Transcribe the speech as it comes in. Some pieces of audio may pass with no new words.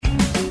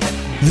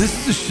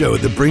This is a show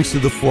that brings to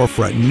the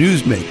forefront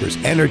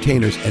newsmakers,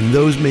 entertainers, and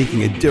those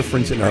making a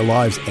difference in our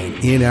lives and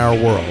in our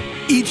world.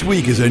 Each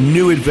week is a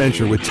new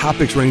adventure with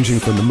topics ranging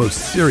from the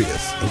most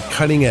serious and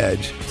cutting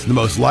edge to the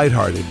most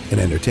lighthearted and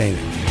entertaining.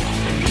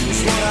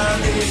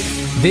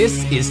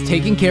 This is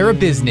Taking Care of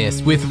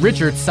Business with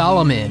Richard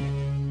Solomon.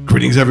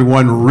 Greetings,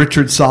 everyone.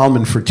 Richard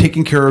Solomon for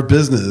Taking Care of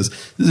Business.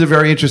 This is a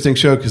very interesting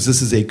show because this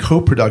is a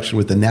co-production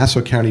with the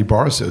Nassau County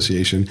Bar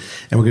Association,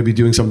 and we're going to be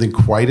doing something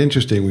quite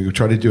interesting. We're going to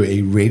try to do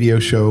a radio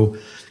show,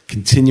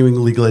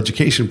 continuing legal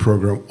education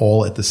program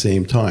all at the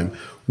same time.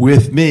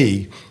 With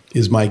me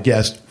is my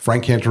guest,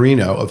 Frank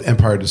Cantorino of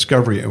Empire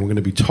Discovery, and we're going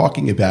to be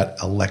talking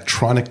about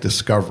electronic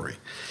discovery.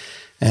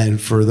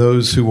 And for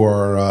those who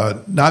are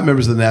not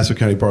members of the Nassau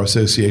County Bar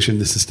Association,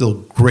 this is still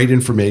great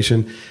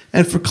information.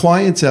 And for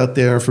clients out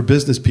there, for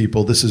business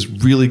people, this is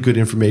really good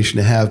information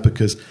to have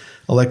because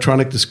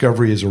electronic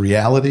discovery is a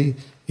reality.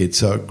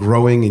 It's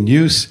growing in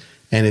use,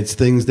 and it's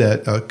things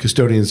that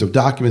custodians of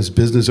documents,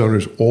 business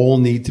owners, all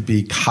need to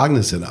be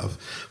cognizant of.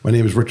 My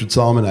name is Richard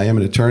Solomon. I am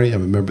an attorney.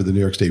 I'm a member of the New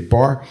York State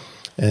Bar.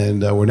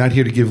 And we're not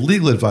here to give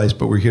legal advice,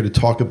 but we're here to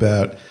talk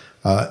about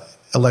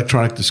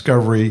electronic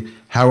discovery,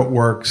 how it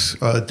works,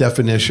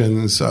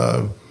 definitions,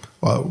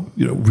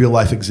 real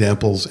life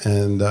examples,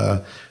 and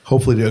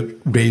hopefully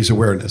to raise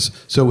awareness.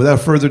 So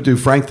without further ado,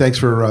 Frank, thanks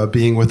for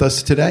being with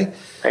us today.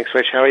 Thanks,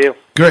 Rich. How are you?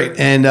 Great.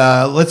 And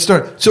let's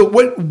start. So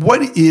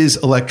what is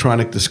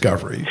electronic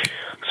discovery?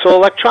 So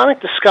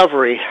electronic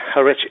discovery,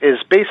 Rich, is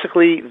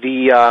basically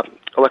the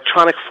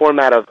electronic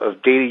format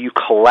of data you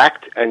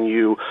collect and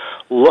you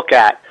look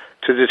at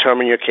to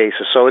determine your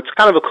cases. So it's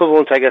kind of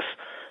equivalent, I guess,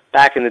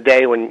 back in the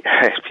day when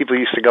people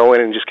used to go in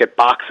and just get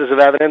boxes of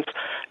evidence.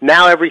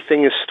 Now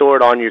everything is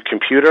stored on your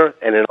computer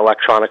in an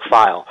electronic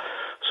file.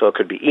 So it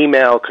could be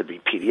email, could be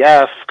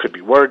PDF, could be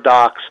Word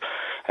docs.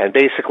 And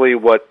basically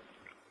what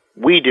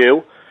we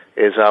do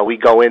is we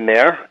go in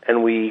there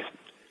and we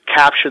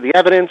capture the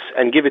evidence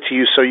and give it to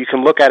you so you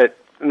can look at it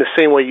in the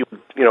same way you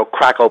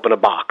crack open a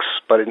box,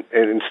 but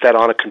instead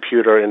on a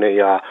computer in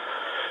a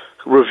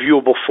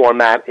reviewable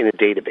format in a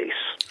database.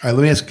 All right,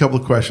 let me ask a couple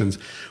of questions.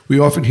 We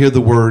often hear the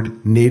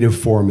word native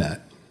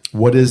format.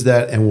 What is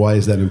that and why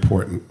is that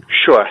important?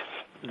 Sure.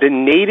 The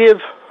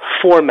native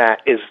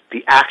format is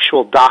the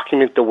actual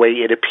document the way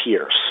it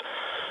appears.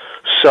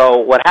 So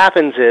what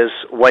happens is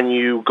when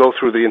you go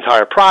through the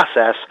entire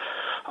process,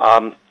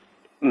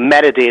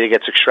 metadata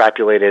gets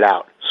extrapolated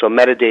out. So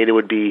metadata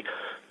would be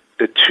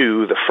the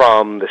to, the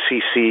from, the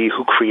CC,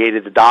 who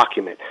created the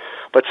document.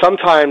 But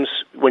sometimes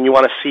when you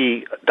want to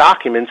see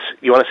documents,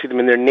 you want to see them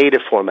in their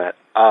native format.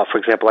 For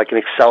example, like an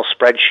Excel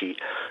spreadsheet.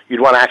 You'd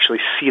want to actually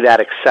see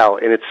that Excel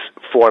in its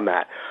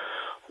format.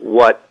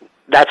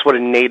 That's what a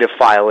native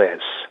file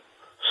is.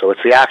 So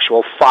it's the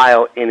actual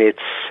file in its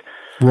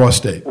raw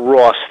state.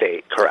 Raw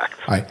state, correct.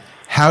 All right.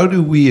 How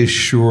do we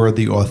assure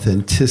the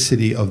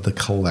authenticity of the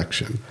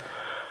collection?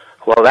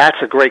 Well, that's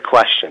a great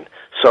question.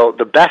 So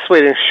the best way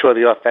to ensure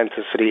the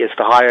authenticity is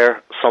to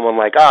hire someone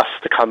like us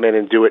to come in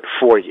and do it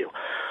for you.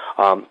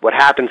 What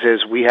happens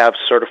is we have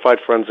certified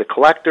forensic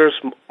collectors,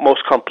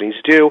 most companies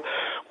do,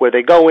 where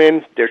they go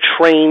in, they're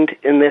trained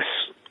in this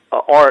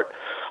art,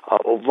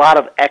 a lot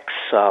of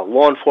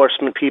ex-law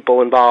enforcement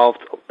people involved,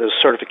 there's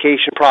a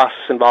certification process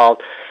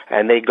involved,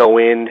 and they go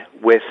in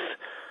with,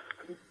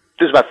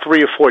 there's about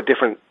 3 or 4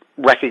 different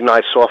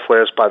recognized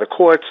softwares by the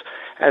courts,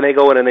 and they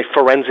go in and they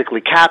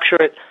forensically capture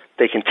it,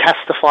 they can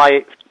testify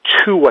it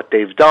to what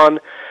they've done,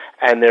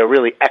 and they're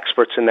really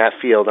experts in that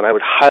field, and I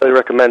would highly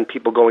recommend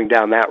people going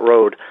down that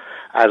road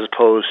as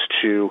opposed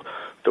to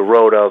the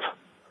road of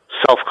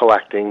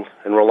self-collecting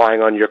and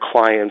relying on your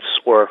clients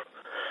or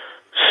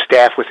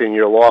staff within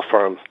your law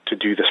firm to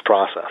do this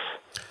process.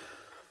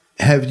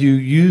 Have you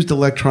used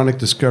electronic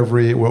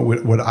discovery,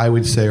 what I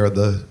would say are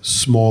the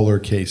smaller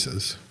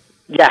cases?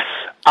 Yes.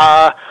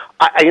 I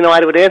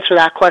would answer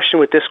that question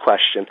with this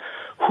question.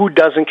 Who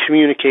doesn't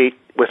communicate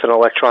with an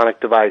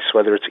electronic device,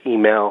 whether it's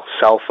email,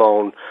 cell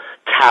phone,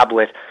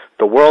 tablet?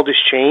 The world has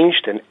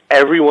changed, and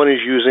everyone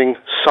is using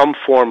some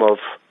form of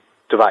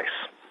device.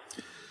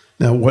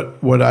 Now,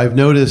 what I've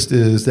noticed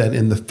is that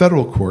in the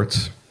federal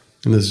courts,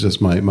 and this is just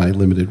my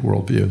limited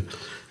worldview,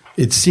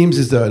 it seems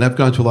as though, and I've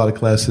gone to a lot of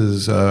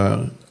classes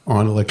on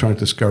electronic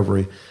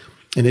discovery,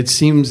 and it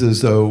seems as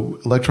though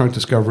electronic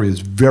discovery is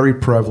very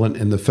prevalent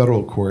in the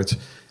federal courts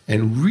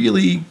and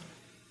really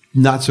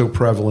not so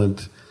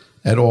prevalent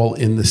at all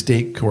in the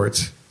state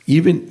courts,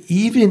 even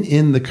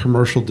in the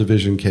commercial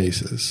division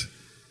cases.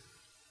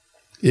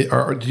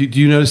 Do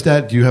you notice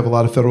that? Do you have a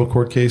lot of federal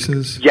court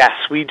cases? Yes,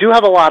 we do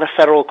have a lot of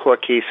federal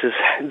court cases.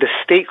 The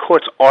state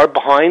courts are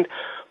behind,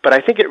 but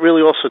I think it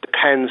really also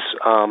depends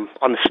on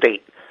the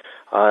state.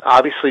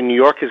 Obviously, New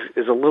York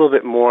is a little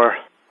bit more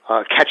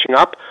catching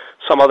up.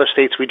 Some other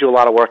states, we do a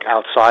lot of work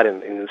outside in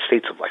the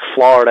states of like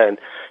Florida and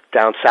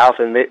down south,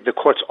 and the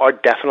courts are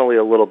definitely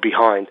a little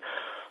behind.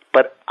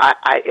 But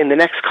I in the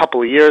next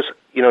couple of years,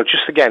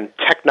 just again,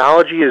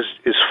 technology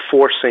is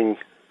forcing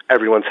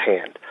everyone's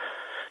hand.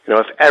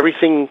 If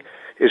everything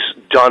is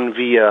done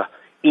via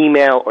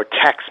email or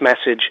text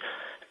message,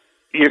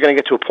 you're going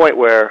to get to a point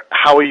where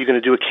how are you going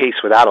to do a case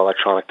without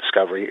electronic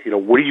discovery?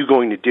 What are you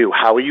going to do?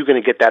 How are you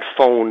going to get that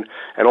phone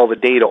and all the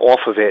data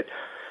off of it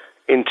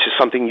into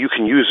something you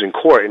can use in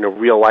court in a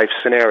real-life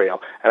scenario?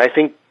 And I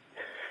think,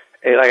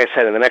 like I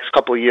said, in the next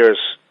couple of years,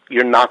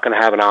 you're not going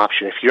to have an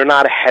option. If you're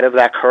not ahead of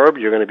that curve,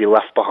 you're going to be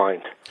left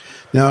behind.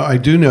 Now, I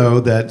do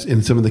know that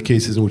in some of the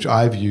cases in which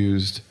I've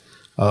used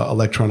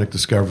electronic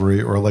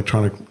discovery or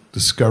electronic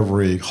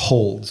discovery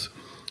holds,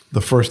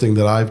 the first thing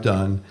that I've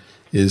done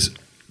is,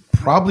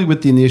 probably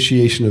with the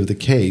initiation of the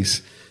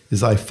case,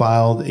 is I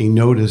filed a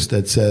notice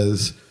that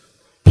says,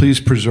 please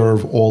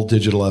preserve all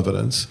digital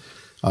evidence.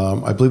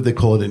 I believe they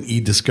call it an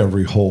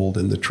e-discovery hold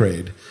in the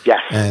trade.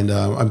 Yes. And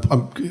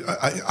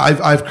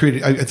I've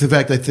created, in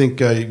fact, I think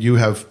you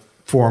have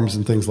forms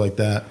and things like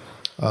that.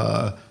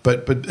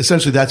 But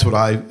essentially that's what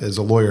I, as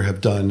a lawyer,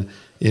 have done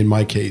in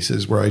my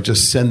cases, where I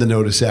just send the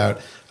notice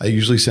out. I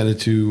usually send it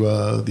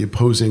to the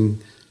opposing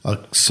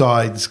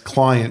side's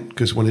client,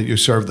 because when you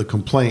serve the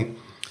complaint,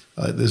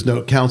 there's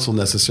no counsel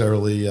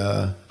necessarily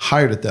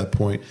hired at that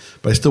point,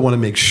 but I still want to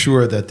make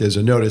sure that there's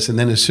a notice. And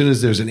then as soon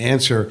as there's an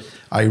answer,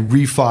 I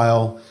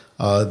refile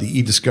the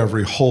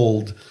e-discovery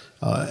hold.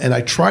 And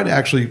I try to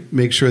actually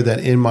make sure that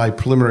in my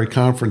preliminary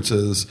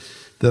conferences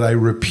that I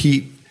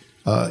repeat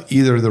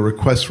either the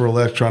request for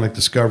electronic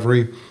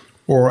discovery,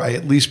 or I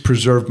at least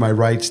preserve my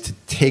rights to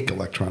take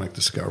electronic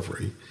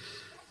discovery.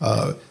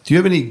 Do you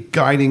have any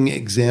guiding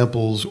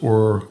examples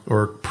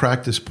or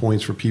practice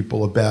points for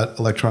people about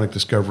electronic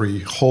discovery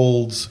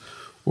holds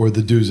or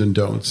the do's and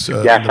don'ts?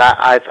 Yes,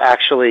 I've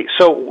actually.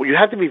 So you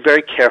have to be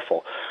very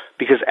careful,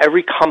 because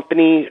every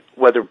company,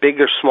 whether big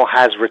or small,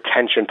 has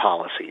retention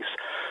policies.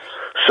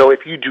 So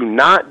if you do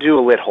not do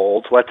a lit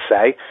hold, let's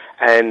say,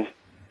 and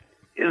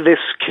this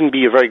can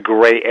be a very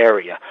gray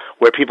area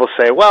where people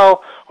say,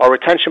 well, our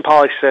retention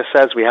policy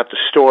says we have to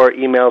store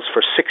emails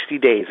for 60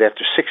 days.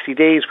 After 60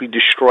 days, we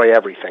destroy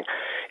everything.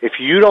 If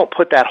you don't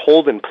put that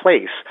hold in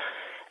place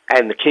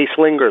and the case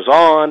lingers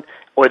on,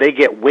 or they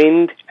get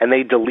wind and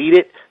they delete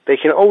it, they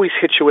can always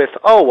hit you with,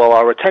 oh, well,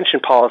 our retention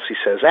policy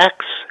says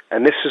X,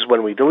 and this is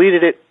when we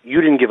deleted it. You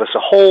didn't give us a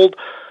hold,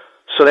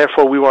 so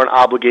therefore we weren't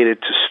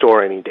obligated to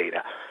store any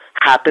data.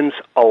 Happens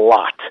a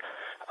lot.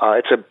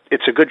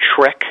 It's a good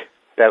trick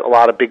that a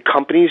lot of big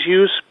companies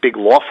use. Big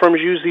law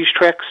firms use these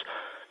tricks.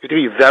 You have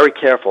to be very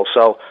careful.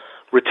 So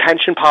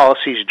retention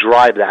policies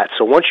drive that.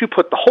 So once you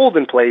put the hold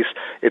in place,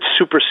 it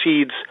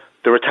supersedes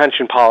the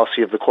retention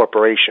policy of the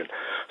corporation.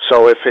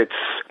 So if it's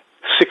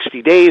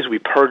 60 days, we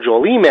purge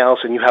all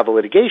emails, and you have a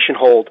litigation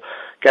hold,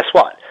 guess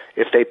what?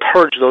 If they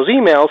purge those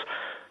emails,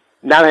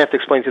 now they have to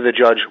explain to the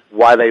judge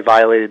why they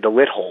violated the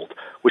lit hold,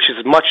 which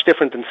is much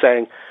different than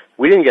saying,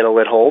 we didn't get a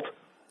lit hold.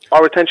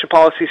 Our retention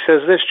policy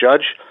says this,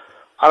 Judge.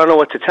 I don't know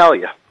what to tell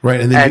you. Right,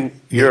 and then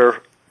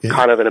you're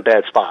kind of in a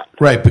bad spot.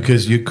 Right,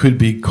 because you could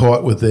be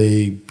caught with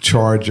a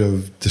charge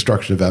of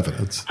destruction of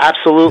evidence.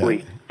 Absolutely.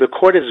 Yeah. The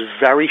court is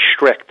very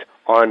strict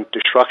on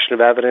destruction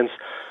of evidence,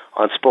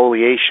 on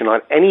spoliation,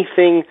 on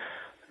anything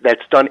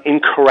that's done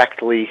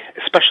incorrectly,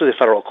 especially the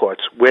federal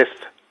courts, with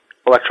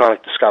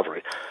electronic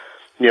discovery.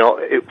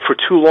 For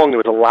too long there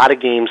was a lot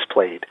of games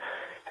played,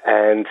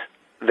 and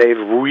they've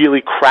really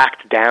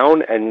cracked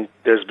down, and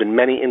there's been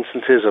many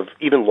instances of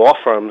even law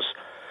firms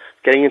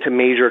getting into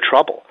major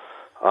trouble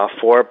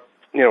for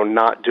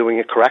not doing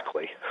it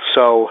correctly.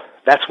 So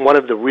that's one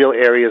of the real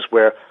areas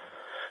where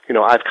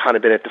I've kind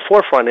of been at the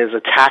forefront, is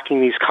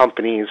attacking these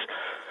companies,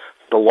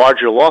 the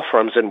larger law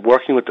firms, and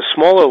working with the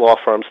smaller law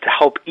firms to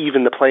help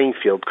even the playing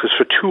field. Because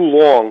for too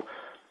long,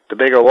 the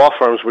bigger law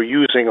firms were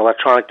using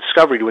electronic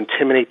discovery to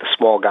intimidate the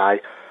small guy,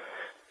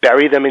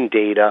 bury them in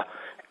data,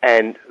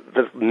 and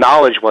the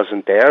knowledge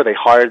wasn't there. They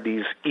hired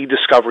these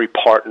e-discovery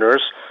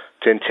partners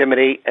to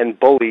intimidate and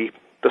bully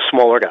the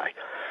smaller guy.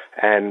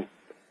 And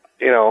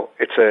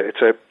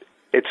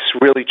it's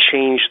really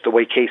changed the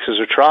way cases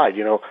are tried.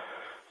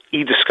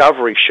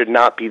 E-discovery should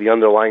not be the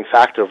underlying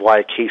factor of why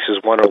a case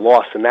is won or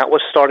lost, and that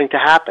was starting to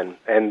happen.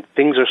 And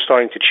things are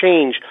starting to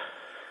change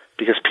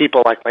because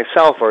people like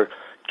myself are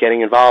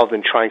getting involved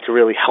in trying to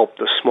really help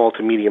the small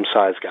to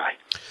medium-sized guy.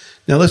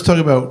 Now let's talk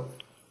about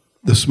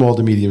the small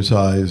to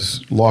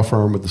medium-sized law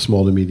firm with the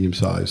small to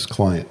medium-sized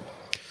client.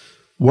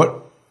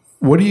 What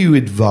do you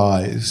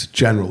advise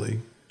generally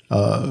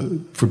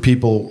for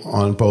people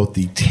on both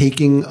the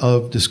taking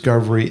of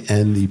discovery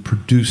and the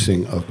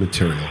producing of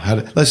material?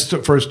 Let's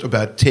start first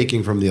about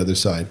taking from the other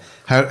side.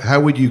 How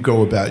would you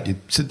go about? You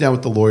sit down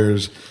with the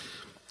lawyers,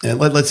 and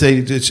let's say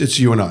it's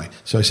you and I.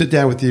 So I sit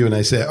down with you and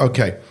I say,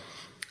 okay,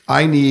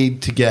 I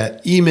need to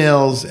get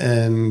emails,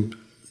 and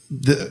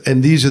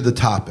these are the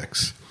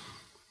topics.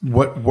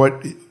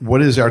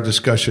 What is our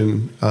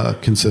discussion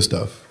consist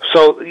of?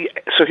 So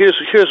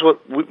here's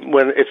what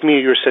when if me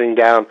and you're sitting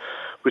down,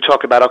 we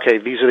talk about, okay,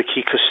 these are the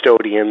key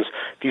custodians,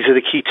 these are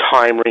the key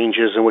time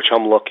ranges in which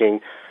I'm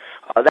looking.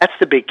 That's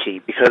the big key,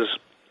 because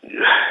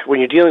when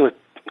you're dealing with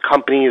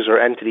companies or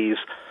entities,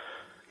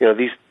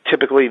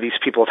 typically these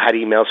people have had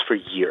emails for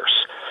years.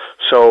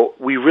 So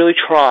we really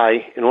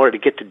try, in order to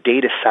get the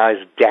data size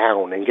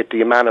down and get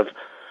the amount of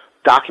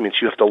documents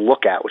you have to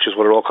look at, which is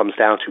what it all comes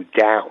down to,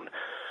 down.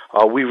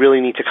 We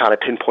really need to kind of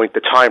pinpoint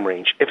the time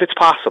range, if it's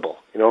possible.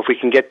 If we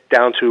can get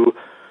down to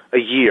a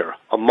year,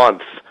 a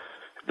month,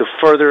 the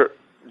further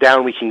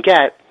down we can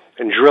get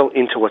and drill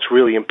into what's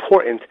really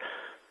important,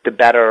 the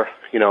better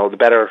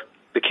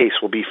the case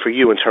will be for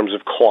you in terms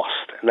of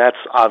cost. And that's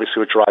obviously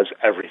what drives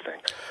everything.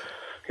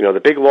 The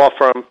big law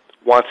firm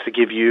wants to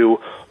give you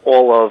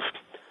all of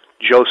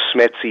Joe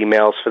Smith's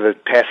emails for the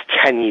past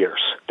 10 years.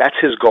 That's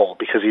his goal,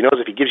 because he knows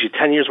if he gives you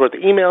 10 years worth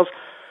of emails,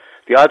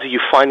 the odds of you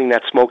finding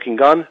that smoking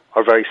gun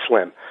are very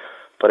slim.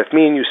 But if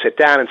me and you sit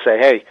down and say,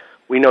 hey,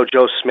 we know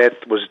Joe Smith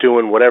was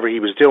doing whatever he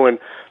was doing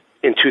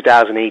in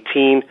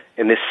 2018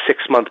 in this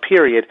 6-month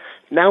period,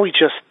 now we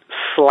just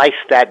slice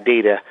that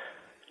data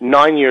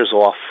 9 years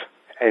off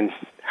and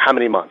how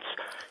many months?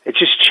 It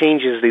just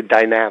changes the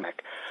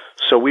dynamic.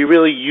 So we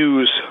really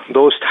use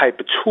those type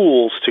of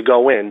tools to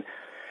go in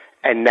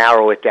and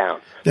narrow it down.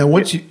 Now,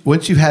 once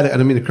you've had it, I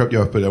don't mean to cut you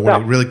off, but I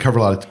want to really cover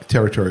a lot of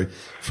territory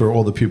for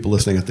all the people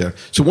listening out there.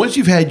 So once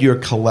you've had your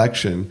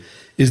collection,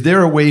 is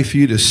there a way for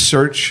you to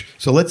search?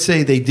 So let's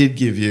say they did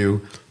give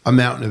you a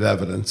mountain of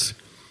evidence.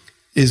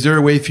 Is there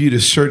a way for you to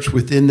search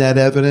within that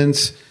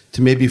evidence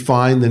to maybe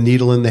find the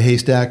needle in the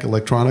haystack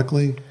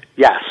electronically?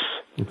 Yes.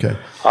 Okay.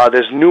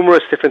 There's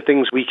numerous different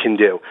things we can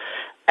do.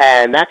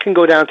 And that can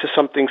go down to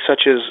something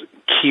such as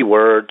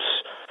keywords.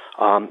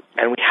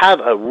 And we have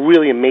a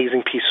really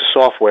amazing piece of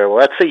software. Well,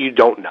 let's say you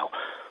don't know.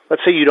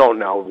 Let's say you don't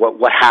know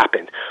what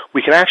happened.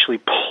 We can actually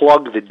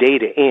plug the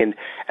data in,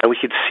 and we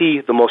can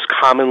see the most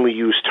commonly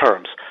used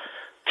terms.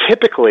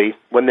 Typically,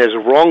 when there's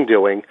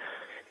wrongdoing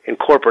in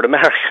corporate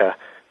America,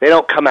 they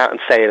don't come out and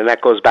say it, and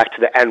that goes back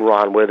to the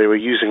Enron, where they were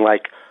using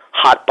like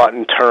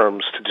hot-button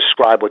terms to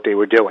describe what they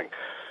were doing.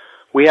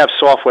 We have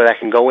software that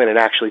can go in and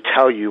actually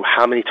tell you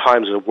how many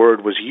times a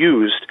word was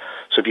used.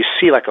 So if you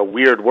see like a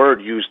weird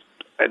word used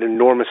an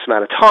enormous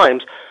amount of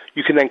times,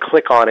 you can then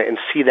click on it and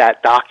see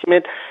that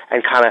document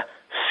and kind of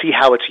see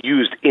how it's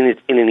used in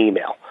an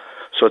email.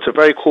 So it's a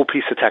very cool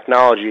piece of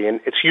technology,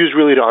 and it's used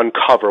really to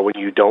uncover when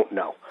you don't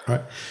know. All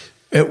right.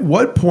 At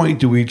what point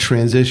do we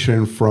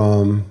transition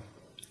from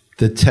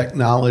the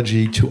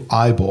technology to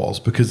eyeballs?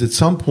 Because at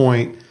some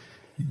point,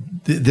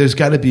 there's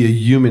got to be a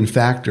human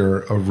factor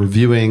of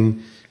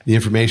reviewing the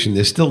information.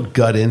 There's still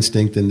gut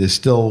instinct, and there's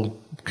still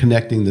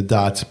connecting the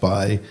dots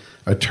by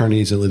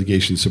attorneys and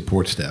litigation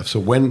support staff. So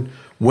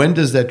when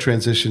does that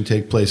transition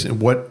take place,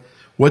 and what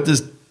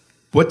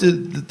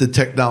did the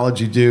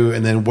technology do,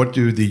 and then what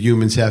do the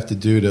humans have to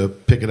do to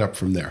pick it up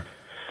from there?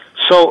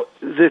 So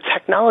the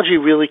technology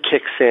really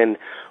kicks in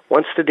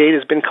once the data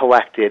has been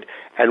collected,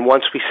 and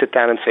once we sit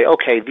down and say,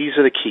 okay, these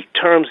are the key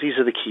terms, these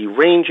are the key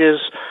ranges,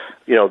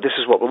 this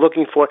is what we're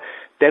looking for,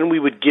 then we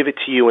would give it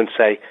to you and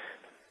say,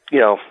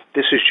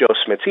 this is Joe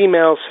Smith's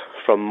emails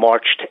from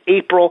March to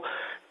April.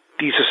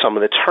 These are some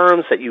of the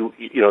terms that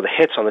the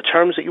hits on the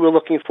terms that you were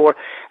looking for,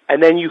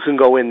 and then you can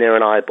go in there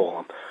and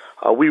eyeball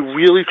them. We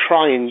really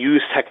try and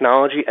use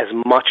technology as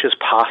much as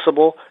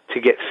possible to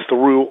get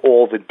through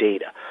all the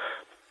data,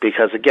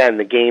 because, again,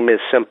 the game is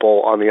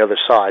simple on the other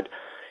side.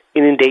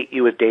 Inundate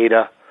you with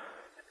data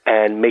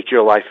and make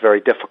your life very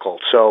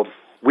difficult. So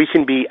we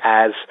can be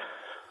as,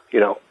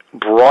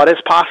 broad as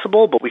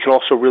possible, but we can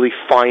also really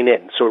fine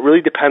in. So it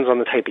really depends on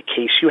the type of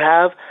case you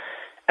have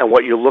and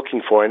what you're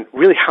looking for, and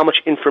really how much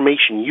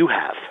information you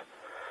have.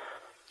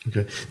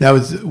 Okay. Now,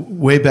 it's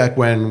way back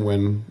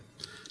when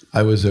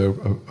I was a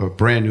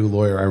brand new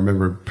lawyer, I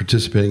remember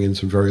participating in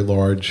some very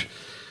large,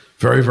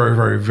 very, very,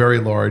 very, very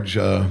large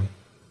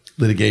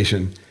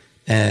litigation.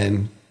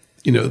 And,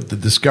 the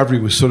discovery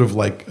was sort of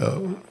like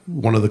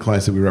one of the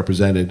clients that we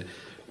represented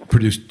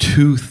produced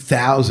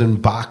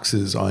 2,000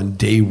 boxes on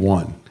day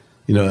one.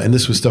 And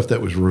this was stuff that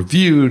was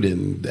reviewed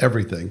and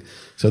everything.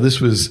 So this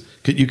was,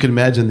 you can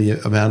imagine the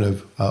amount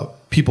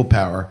of people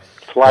power.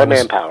 It's a lot of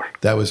manpower.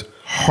 That was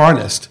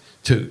harnessed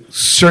to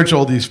search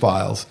all these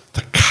files,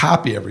 to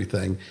copy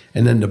everything,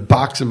 and then to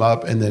box them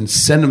up and then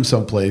send them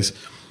someplace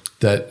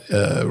that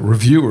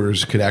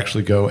reviewers could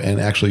actually go and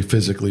actually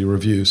physically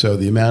review. So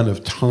the amount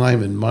of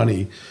time and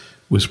money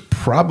was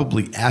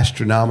probably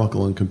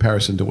astronomical in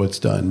comparison to what's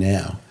done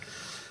now.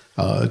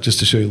 Just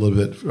to show you a little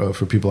bit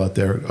for people out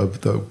there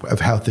of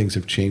how things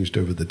have changed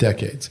over the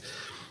decades.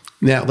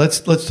 Now, let's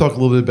talk a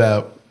little bit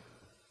about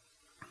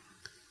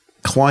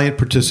client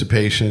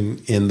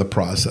participation in the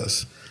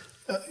process.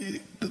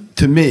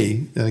 To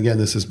me, and again,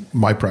 this is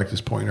my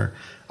practice pointer,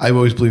 I've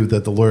always believed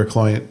that the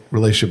lawyer-client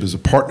relationship is a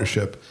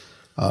partnership.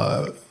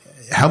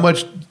 How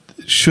much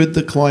should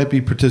the client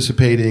be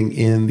participating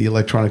in the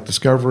electronic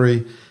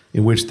discovery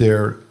in which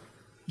they're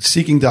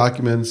seeking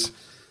documents,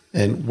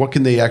 and what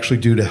can they actually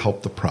do to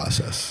help the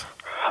process?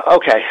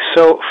 Okay,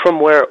 so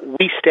from where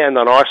we stand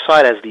on our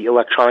side as the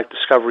electronic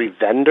discovery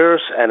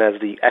vendors and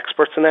as the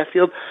experts in that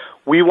field,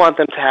 we want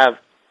them to have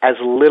as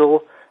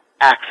little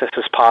access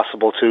as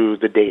possible to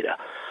the data.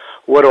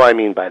 What do I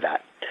mean by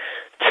that?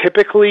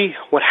 Typically,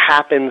 what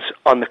happens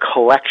on the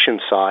collection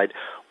side,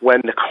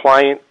 when the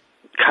client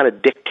kind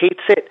of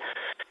dictates it,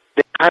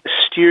 they kind of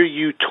steer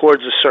you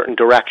towards a certain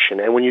direction.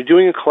 And when you're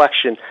doing a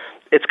collection,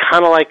 it's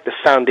kind of like the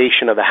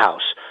foundation of the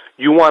house.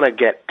 You want to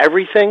get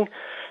everything,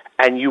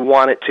 and you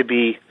want it to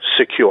be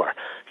secure.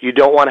 You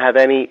don't want to have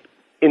any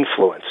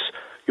influence.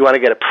 You want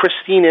to get a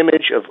pristine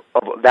image of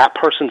that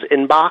person's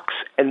inbox,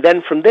 and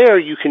then from there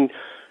you,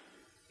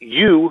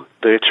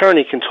 the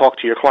attorney, can talk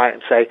to your client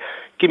and say,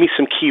 give me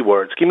some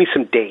keywords, give me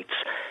some dates,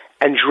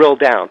 and drill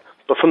down.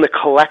 But from the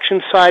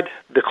collection side,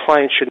 the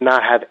client should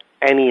not have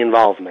any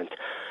involvement.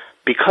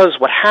 Because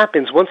what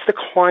happens, once the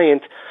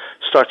client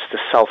starts to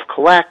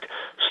self-collect,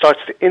 starts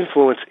to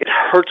influence, it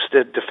hurts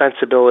the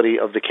defensibility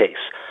of the case.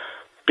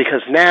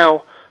 Because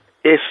now,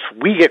 if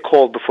we get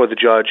called before the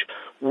judge,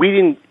 we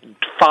didn't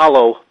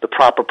follow the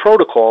proper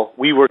protocol.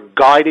 We were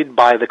guided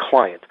by the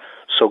client.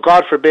 So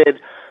God forbid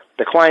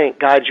the client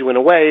guides you in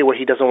a way where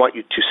he doesn't want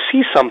you to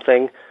see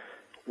something.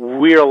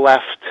 We're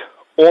left,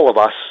 all of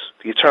us,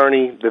 the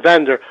attorney, the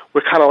vendor,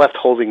 we're kind of left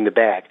holding the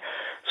bag.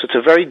 So it's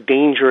a very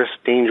dangerous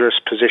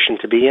position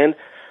to be in.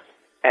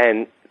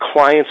 And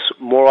clients,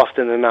 more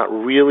often than not,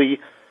 really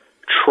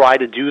try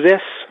to do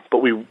this,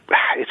 but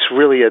it's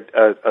really a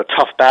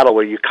tough battle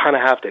where you kind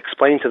of have to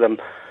explain to them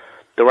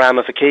the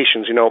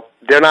ramifications. You know,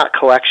 they're not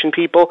collection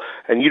people,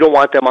 and you don't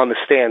want them on the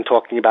stand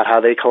talking about how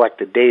they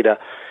collected data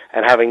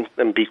and having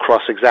them be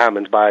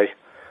cross-examined by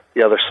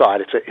the other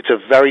side. It's a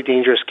very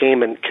dangerous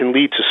game and can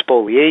lead to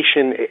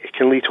spoliation. It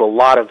can lead to a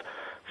lot of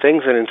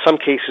things, and in some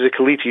cases it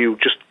can lead to you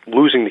just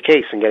losing the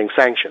case and getting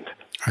sanctioned.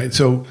 All right,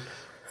 so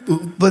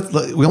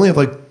we only have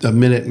like a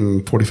minute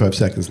and 45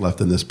 seconds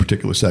left in this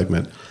particular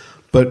segment,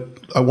 but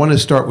I want to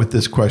start with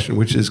this question,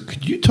 which is,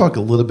 could you talk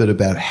a little bit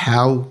about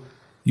how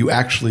you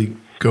actually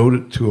go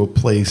to a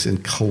place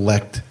and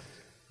collect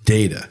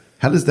data?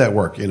 How does that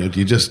work? You know, do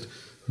you just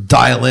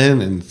dial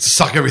in and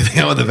suck everything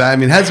out of the van? I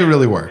mean, how does it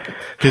really work?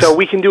 So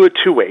we can do it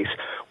two ways.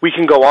 We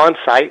can go on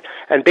site,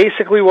 and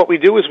basically what we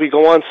do is we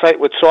go on site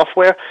with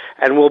software,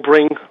 and we'll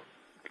bring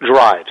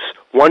drives.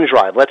 One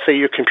drive. Let's say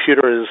your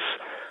computer is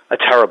a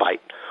terabyte.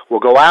 We'll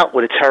go out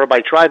with a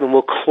terabyte drive, and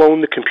we'll clone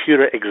the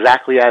computer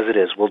exactly as it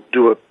is. We'll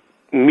do a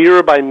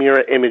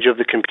mirror-by-mirror image of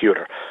the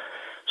computer.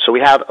 So we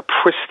have a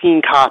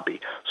pristine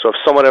copy. So if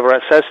someone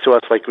ever says to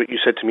us, like what you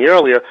said to me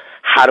earlier,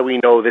 how do we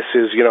know this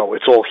is,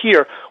 it's all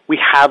here? We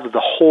have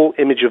the whole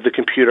image of the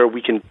computer.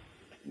 We can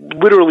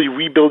literally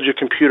rebuild your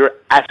computer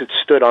as it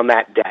stood on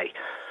that day.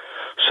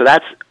 So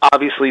that's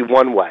obviously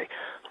one way.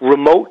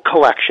 Remote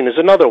collection is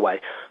another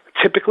way.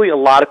 Typically, a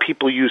lot of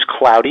people use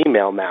cloud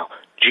email now,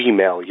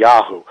 Gmail,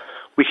 Yahoo.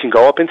 We can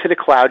go up into the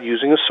cloud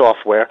using a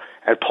software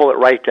and pull it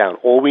right down.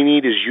 All we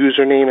need is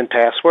username and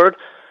password,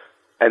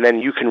 and then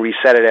you can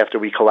reset it after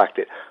we collect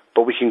it.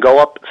 But we can go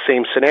up,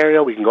 same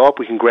scenario, we can go up,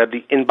 we can grab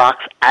the inbox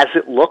as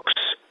it looks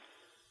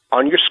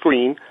on your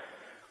screen,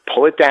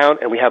 pull it down,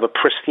 and we have a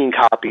pristine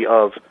copy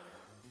of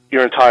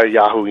your entire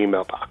Yahoo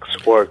email box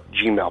or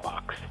Gmail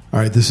box. All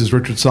right, this is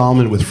Richard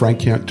Solomon with Frank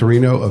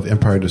Cantorino of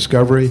Empire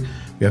Discovery.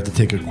 We have to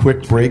take a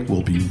quick break.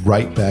 We'll be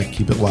right back.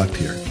 Keep it locked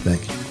here.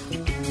 Thank you.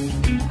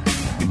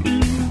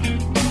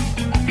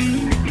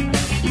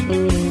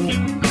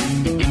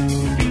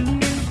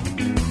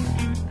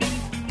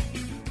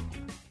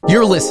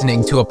 You're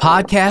listening to a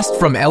podcast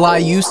from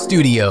LIU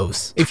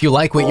Studios. If you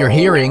like what you're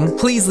hearing,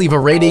 please leave a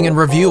rating and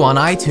review on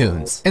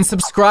iTunes and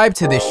subscribe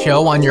to this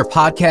show on your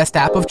podcast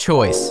app of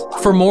choice.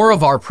 For more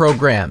of our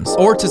programs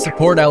or to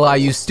support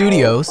LIU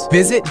Studios,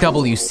 visit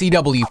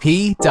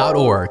wcwp.org.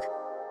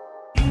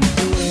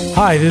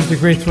 Hi, this is the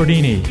Great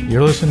Thordini.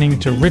 You're listening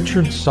to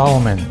Richard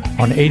Solomon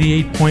on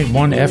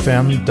 88.1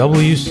 FM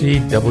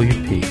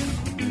WCWP.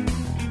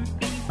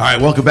 All right,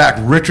 welcome back.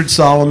 Richard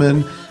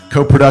Solomon,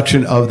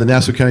 co-production of the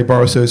Nassau County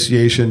Bar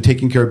Association,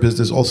 Taking Care of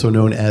Business, also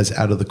known as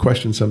Out of the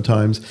Question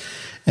sometimes.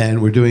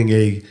 And we're doing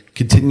a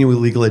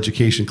continuing legal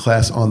education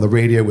class on the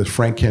radio with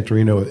Frank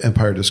Cantorino of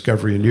Empire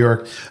Discovery in New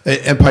York.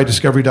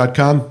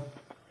 EmpireDiscovery.com?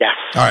 Yes.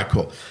 All right,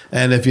 cool.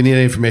 And if you need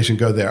any information,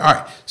 go there. All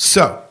right,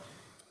 so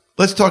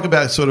let's talk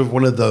about sort of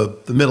one of the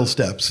middle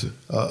steps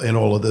in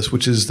all of this,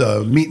 which is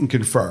the meet and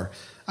confer.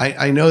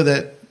 I know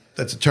that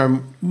that's a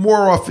term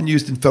more often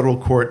used in federal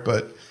court,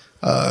 but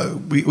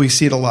we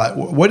see it a lot.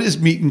 What is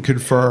meet and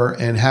confer,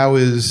 and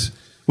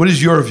what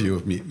is your view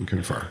of meet and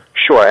confer?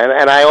 Sure,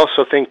 and I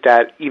also think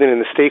that even in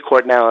the state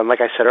court now, and like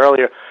I said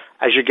earlier,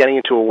 as you're getting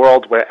into a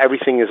world where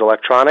everything is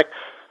electronic,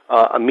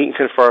 a meet and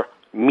confer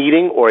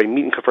meeting or a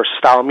meet and confer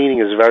style meeting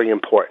is very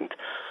important.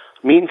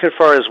 Meet and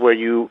confer is where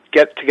you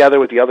get together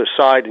with the other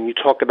side and you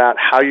talk about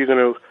how you're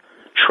going to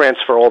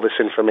transfer all this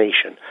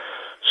information.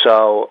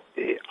 So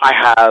I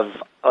have,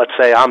 let's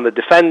say I'm the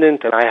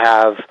defendant and I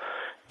have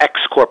X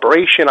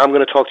corporation. I'm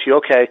going to talk to you,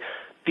 okay,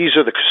 these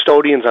are the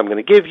custodians I'm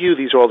going to give you.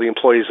 These are all the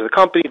employees of the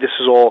company. This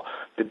is all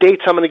the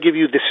dates I'm going to give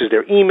you. This is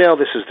their email.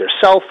 This is their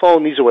cell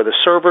phone. These are where the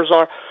servers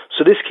are.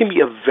 So this can be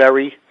a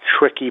very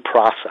tricky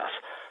process.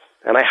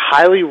 And I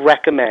highly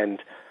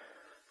recommend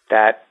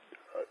that,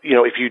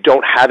 if you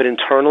don't have it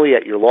internally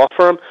at your law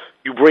firm,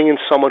 you bring in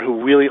someone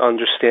who really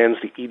understands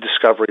the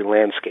e-discovery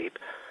landscape.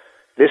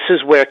 This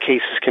is where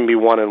cases can be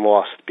won and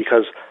lost,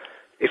 because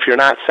if you're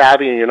not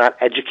savvy and you're not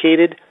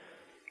educated,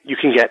 you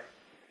can get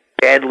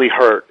badly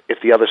hurt if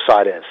the other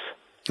side is.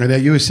 And now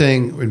you were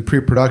saying in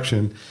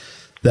pre-production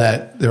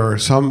that there are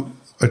some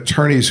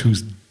attorneys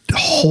whose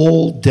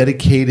whole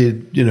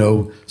dedicated,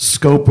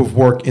 scope of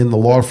work in the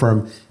law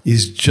firm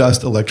is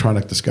just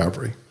electronic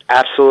discovery.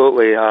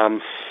 Absolutely.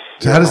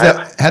 So how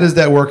does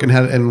that work,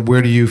 and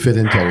where do you fit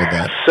into all of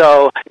that?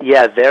 So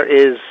there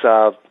is,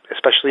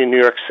 especially in New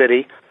York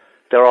City,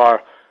 there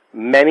are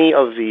many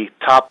of the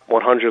top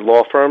 100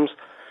 law firms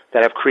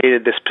that have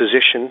created this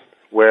position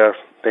where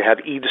they have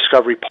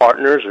e-discovery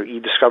partners or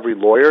e-discovery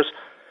lawyers.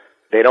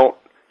 They don't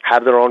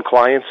have their own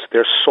clients.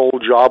 Their sole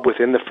job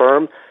within the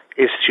firm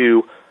is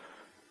to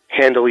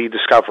handle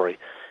e-discovery.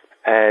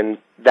 And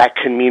that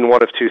can mean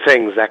one of two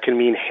things. That can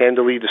mean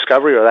handle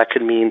e-discovery, or that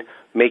could mean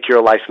make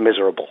your life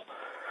miserable.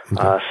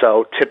 Okay.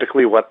 So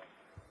typically what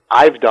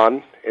I've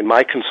done in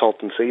my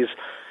consultancies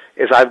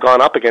is I've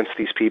gone up against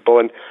these people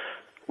and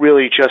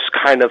really just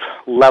kind of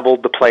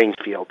leveled the playing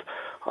field.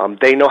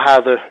 They know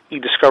how the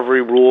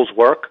e-discovery rules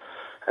work,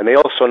 and they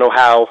also know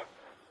how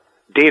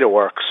data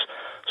works.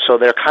 So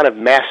they're kind of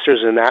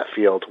masters in that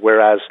field,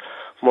 whereas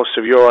most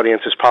of your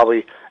audience is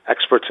probably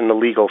experts in the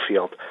legal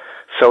field.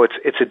 So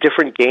it's a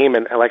different game,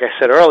 and like I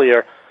said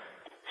earlier,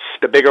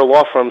 the bigger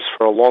law firms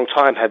for a long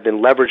time have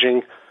been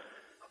leveraging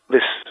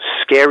this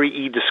scary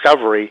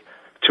e-discovery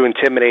to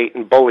intimidate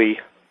and bully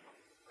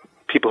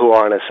people who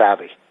aren't as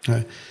savvy.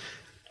 Right.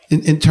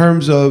 In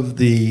terms of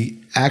the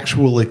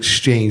actual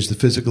exchange, the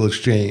physical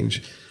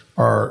exchange,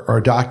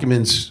 are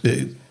documents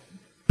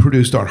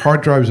produced on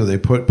hard drives? Are they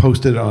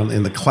posted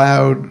in the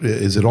cloud?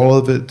 Is it all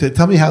of it?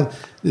 Tell me how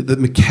the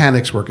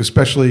mechanics work,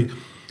 especially.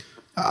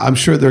 I'm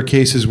sure there are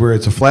cases where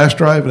it's a flash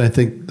drive, and I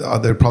think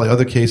there are probably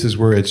other cases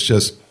where it's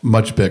just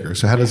much bigger.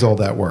 So how does all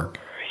that work?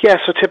 Yeah,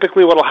 so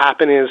typically what will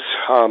happen is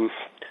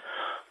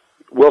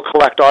we'll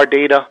collect our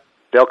data,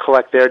 they'll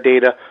collect their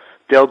data,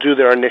 they'll do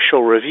their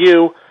initial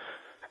review,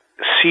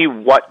 see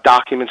what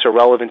documents are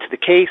relevant to the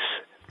case,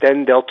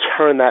 then they'll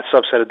turn that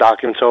subset of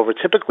documents over,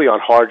 typically on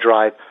hard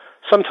drive,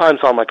 sometimes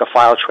on like a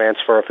file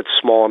transfer if it's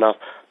small enough,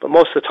 but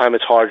most of the time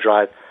it's hard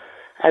drive,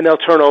 and they'll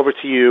turn over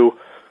to you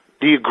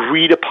the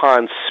agreed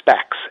upon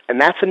specs.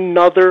 And that's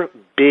another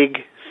big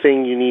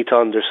thing you need to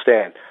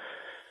understand.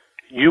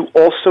 You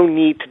also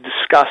need to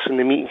discuss in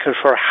the meet and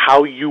confer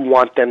how you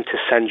want them to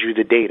send you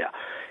the data.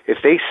 If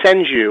they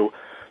send you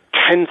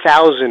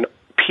 10,000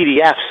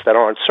 PDFs that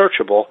aren't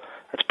searchable,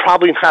 that's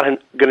probably not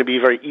going to be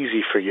very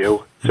easy for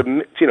you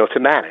to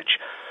manage.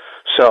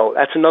 So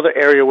that's another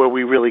area where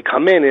we really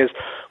come in, is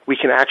we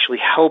can actually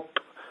help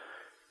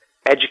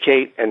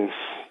educate and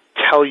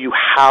tell you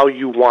how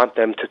you want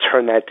them to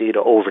turn that data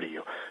over to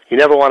you. You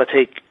never want to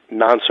take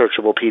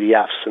non-searchable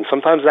PDFs, and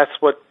sometimes that's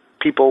what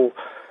people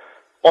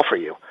offer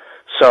you.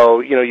 So,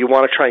 you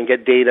want to try and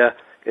get data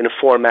in a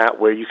format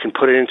where you can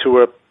put it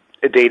into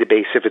a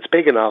database if it's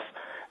big enough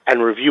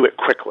and review it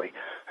quickly.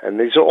 And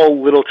these are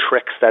all little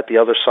tricks that the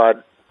other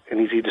side and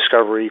these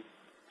e-discovery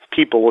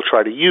people will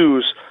try to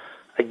use,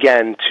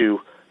 again,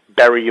 to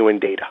bury you in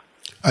data.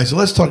 All right, so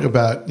let's talk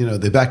about,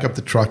 they back up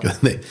the truck,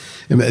 and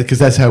because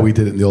that's how we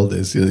did it in the old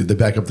days. They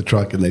back up the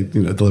truck and they,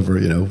 deliver,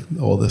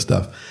 all this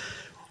stuff.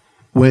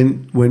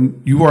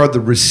 When you are the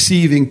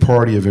receiving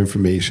party of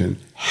information,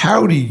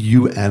 how do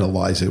you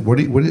analyze it? What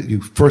do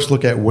you first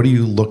look at? What do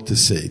you look to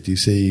see? Do you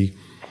see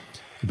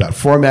about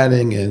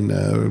formatting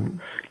and?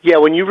 Yeah,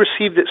 when you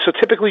receive it, so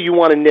typically you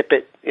want to nip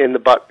it in the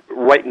butt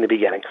right in the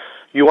beginning.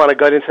 You want to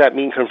go into that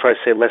meet and confer and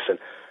say, listen,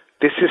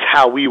 this is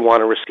how we want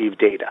to receive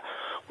data.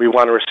 We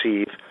want to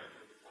receive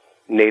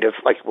native,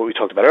 like what we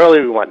talked about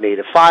earlier, we want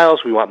native files,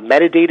 we want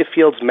metadata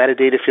fields.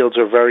 Metadata fields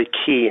are very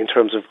key in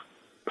terms of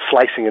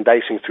slicing and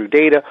dicing through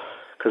data,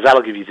 because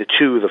that'll give you the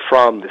to, the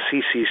from, the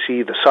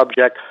CCC, the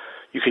subject.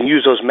 You can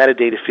use those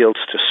metadata fields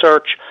to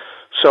search.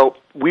 So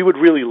we would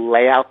really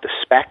lay out the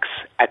specs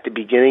at the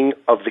beginning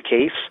of the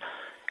case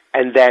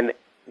and then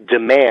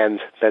demand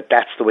that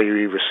that's the way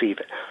we receive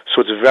it.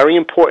 So it's very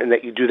important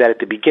that you do that at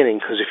the beginning,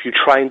 because if you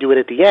try and do it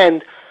at the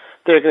end,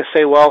 they're going to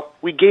say, well,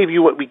 we gave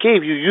you what we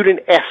gave you, you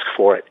didn't ask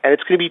for it, and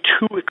it's going to be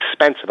too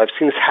expensive. I've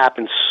seen this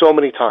happen so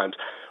many times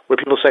where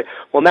people say,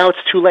 well, now it's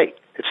too late.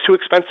 It's too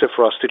expensive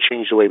for us to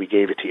change the way we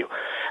gave it to you.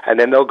 And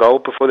then they'll go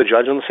before the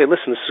judge and they'll say,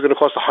 listen, this is going to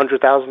cost $100,000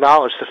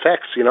 to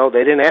fix.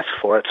 They didn't ask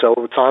for it, so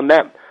it's on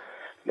them.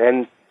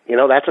 And,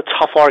 that's a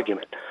tough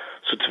argument.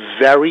 So it's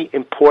very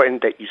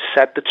important that you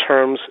set the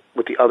terms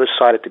with the other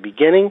side at the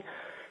beginning,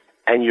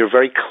 and you're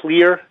very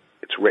clear,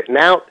 it's written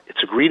out,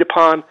 it's agreed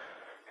upon.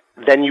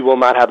 Then you will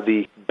not have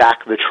the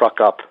back the truck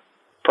up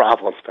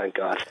problem, thank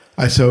God.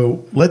 All right,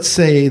 so let's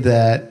say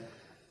that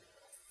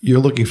you're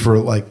looking for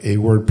like a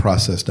word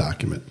process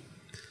document.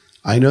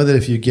 I know that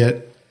if you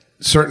get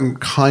certain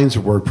kinds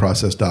of word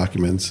process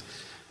documents,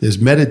 there's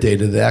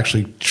metadata that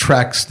actually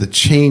tracks the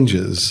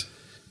changes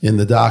in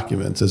the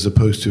documents as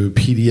opposed to a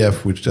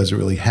PDF, which doesn't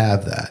really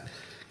have that.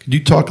 Could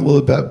you talk a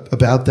little bit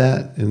about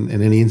that and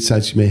any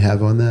insights you may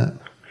have on that?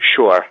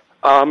 Sure.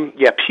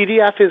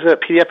 PDF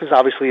is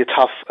obviously a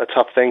tough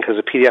thing, because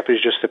a PDF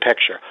is just a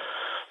picture.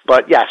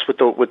 But yes,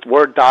 with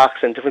Word docs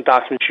and different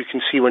documents, you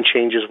can see when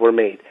changes were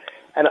made.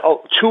 And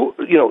too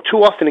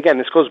often, again,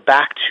 this goes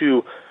back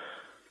to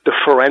the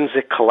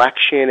forensic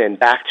collection and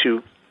back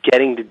to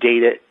getting the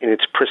data in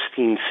its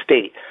pristine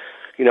state.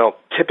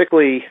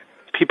 Typically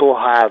people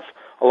have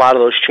a lot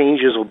of those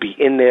changes will be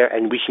in there,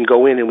 and we can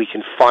go in and we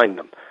can find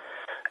them.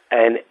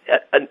 And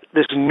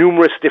there's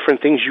numerous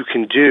different things you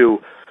can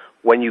do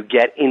when you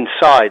get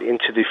inside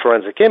into the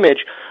forensic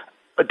image,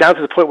 down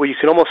to the point where you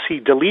can almost see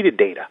deleted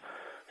data.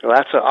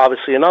 That's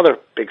obviously another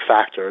big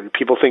factor.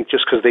 People think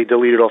just because they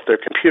delete it off their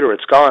computer,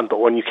 it's gone. But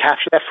when you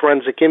capture that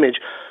forensic image,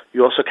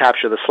 you also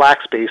capture the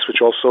Slack space,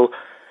 which also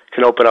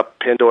can open up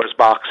Pandora's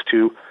box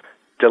to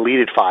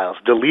deleted files,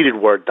 deleted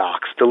Word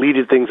docs,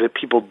 deleted things that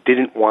people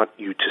didn't want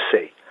you to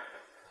see.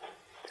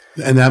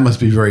 And that must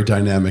be very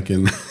dynamic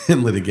in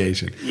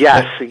litigation.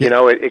 Yes,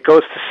 it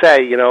goes to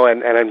say,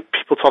 and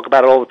people talk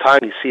about it all the time.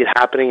 You see it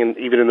happening, and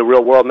even in the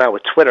real world now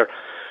with Twitter,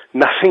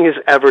 nothing is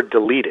ever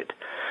deleted.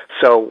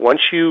 So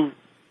once you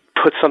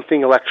put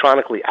something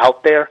electronically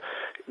out there,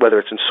 whether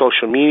it's in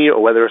social media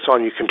or whether it's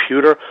on your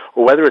computer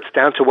or whether it's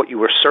down to what you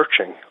were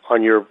searching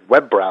on your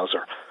web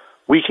browser,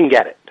 we can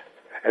get it,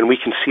 and we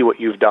can see what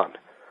you've done.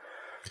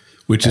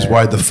 Which is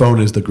why the phone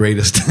is the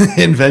greatest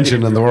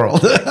invention in the world.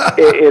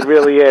 It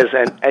really is.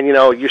 And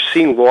you're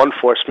seeing law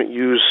enforcement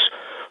use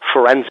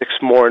forensics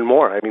more and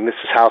more. I mean, this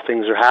is how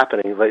things are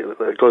happening.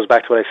 It goes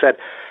back to what I said.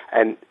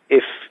 And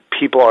if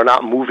people are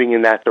not moving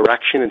in that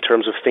direction in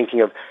terms of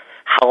thinking of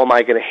how am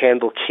I going to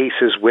handle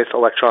cases with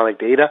electronic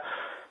data,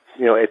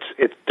 they're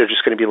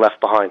just going to be left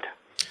behind.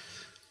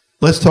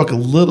 Let's talk a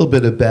little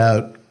bit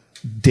about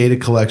data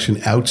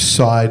collection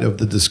outside of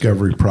the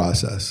discovery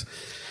process.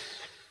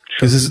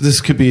 Because this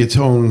could be its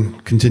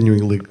own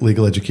continuing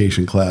legal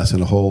education class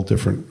and a whole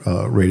different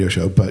radio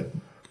show. But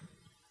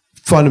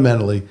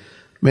fundamentally,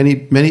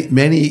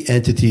 many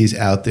entities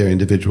out there,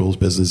 individuals,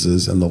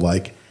 businesses, and the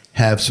like,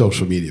 have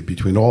social media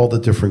between all the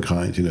different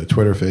kinds.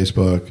 Twitter,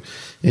 Facebook,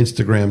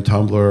 Instagram,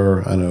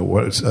 Tumblr. I don't know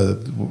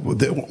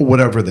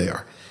whatever they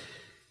are.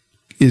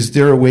 Is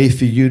there a way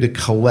for you to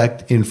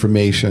collect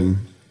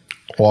information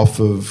off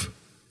of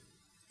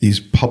these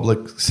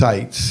public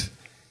sites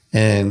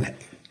and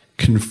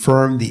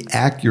confirm the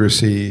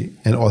accuracy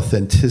and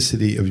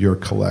authenticity of your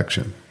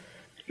collection?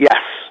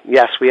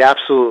 Yes, we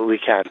absolutely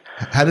can.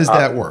 How does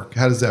that work?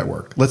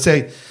 Let's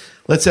say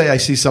I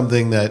see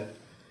something that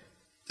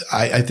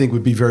I think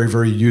would be very,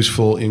 very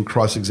useful in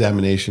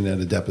cross-examination at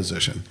a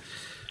deposition.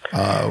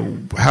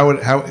 So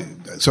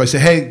I say,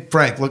 hey,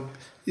 Frank, look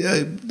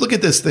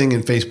at this thing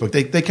in Facebook.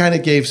 They kind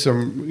of gave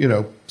some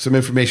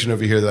information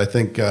over here that I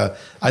think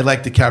I'd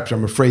like to capture.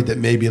 I'm afraid that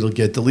maybe it'll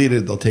get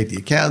deleted. They'll take the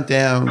account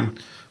down.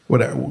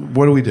 Whatever.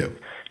 What do we do?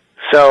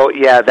 So,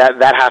 yeah,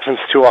 that happens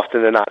too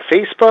often than not.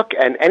 Facebook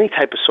and any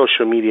type of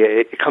social media,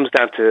 it comes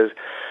down to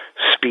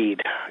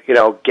speed,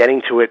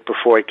 getting to it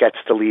before it gets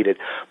deleted.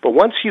 But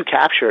once you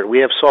capture it, we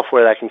have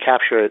software that can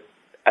capture it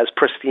as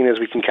pristine as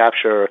we can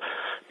capture,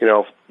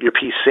 your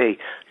PC.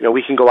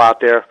 We can go out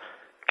there,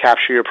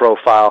 capture your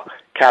profile,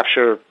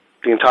 capture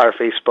the entire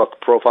Facebook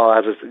profile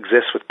as it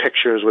exists with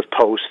pictures, with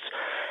posts.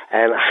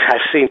 And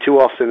I've seen too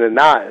often than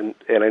not, and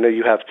I know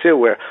you have too,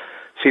 where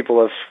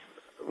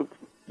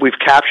we've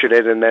captured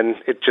it and then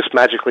it just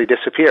magically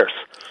disappears.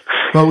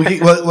 Well,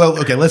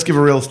 okay, let's give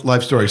a real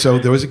life story. So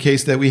there was a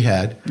case that we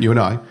had, you and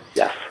I.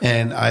 Yes.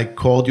 And I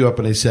called you up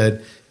and I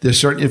said, there's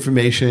certain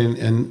information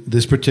in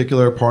this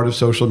particular part of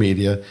social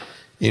media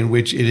in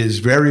which it is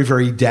very,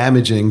 very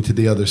damaging to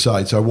the other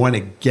side. So I want to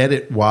get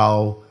it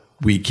while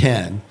we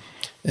can.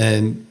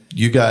 And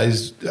you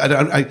guys, I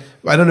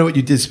don't know what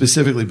you did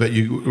specifically, but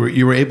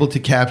you were able to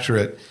capture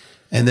it.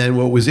 And then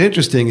what was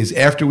interesting is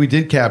after we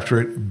did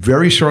capture it,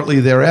 very shortly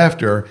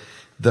thereafter,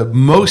 the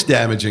most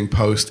damaging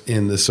post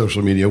in the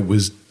social media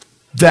was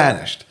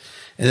vanished.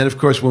 And then, of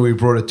course, when we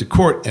brought it to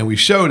court and we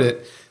showed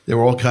it, there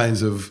were all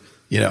kinds of,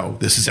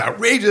 this is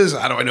outrageous.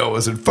 How do I know it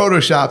wasn't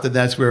photoshopped? And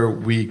that's where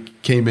we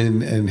came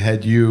in and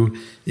had you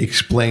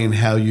explain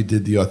how you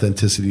did the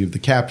authenticity of the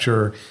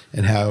capture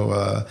and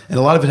how, and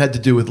a lot of it had to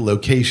do with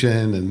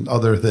location and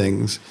other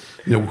things,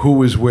 who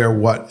was where,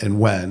 what, and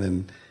when,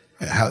 and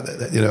how,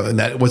 and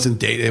that wasn't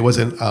data, it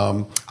wasn't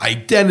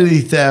identity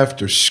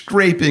theft or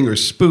scraping or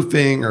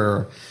spoofing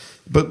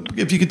but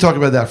if you could talk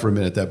about that for a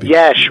minute, that'd be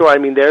yeah, sure. I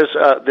mean, there's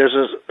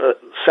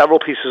several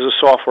pieces of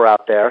software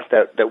out there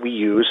that we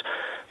use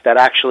that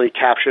actually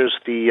captures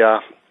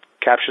the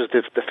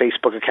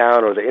Facebook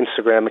account or the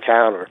Instagram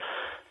account or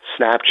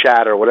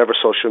Snapchat or whatever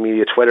social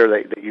media, Twitter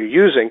that you're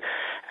using,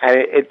 and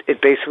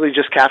it basically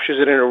just captures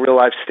it in a real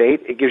life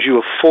state. It gives you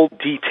a full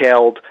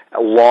detailed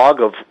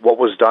log of what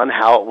was done,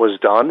 how it was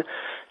done.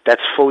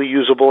 That's fully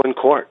usable in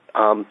court.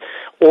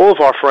 All of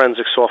our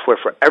forensic software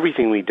for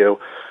everything we do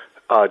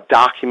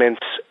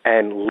documents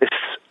and lists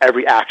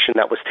every action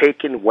that was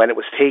taken, when it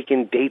was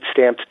taken, date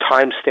stamped,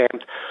 time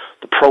stamped,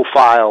 the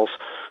profiles.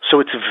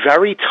 So it's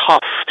very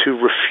tough to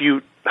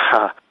refute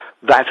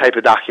that type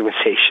of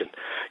documentation.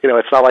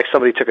 It's not like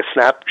somebody took a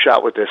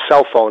snapshot with their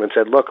cell phone and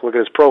said, look at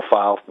his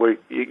profile.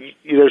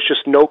 There's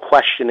just no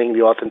questioning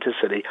the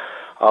authenticity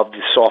of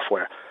the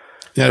software.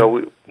 Yeah.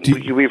 So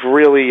we've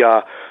really,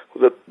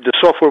 the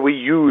software we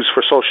use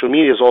for social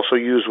media is also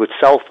used with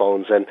cell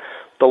phones, and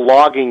the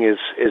logging is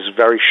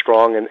very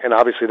strong, and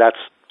obviously that's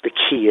the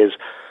key, is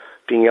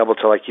being able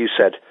to, like you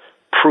said,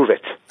 prove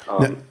it.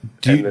 Now,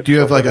 do you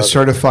have like a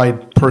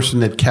certified person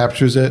that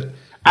captures it?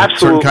 Absolutely.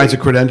 Certain kinds of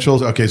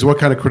credentials? Okay, so what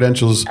kind of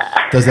credentials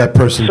does that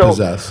person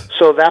possess?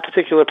 So that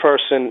particular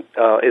person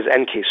is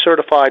NK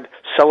certified,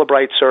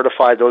 Cellebrite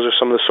certified. Those are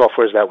some of the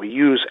softwares that we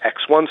use,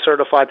 X1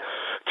 certified.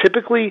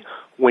 Typically,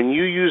 when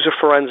you use a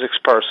forensics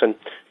person,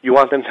 you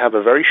want them to have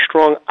a very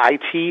strong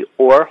IT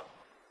or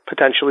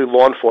potentially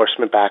law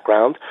enforcement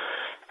background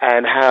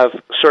and have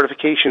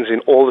certifications in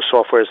all the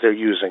softwares they're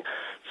using.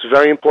 It's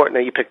very important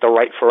that you pick the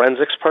right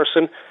forensics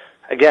person,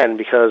 again,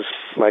 because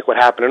like what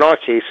happened in our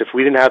case, if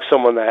we didn't have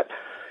someone that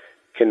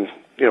can,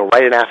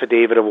 write an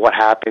affidavit of what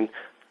happened,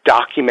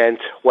 document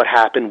what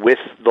happened with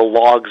the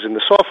logs in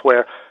the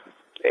software,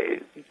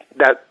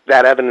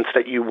 that evidence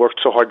that you worked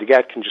so hard to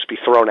get can just be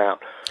thrown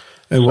out.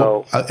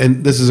 And,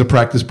 and this is a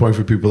practice point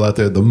for people out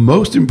there. The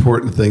most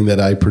important thing that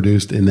I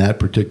produced in that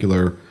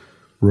particular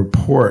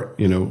report,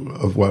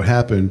 of what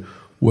happened,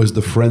 was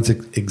the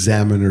forensic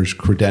examiner's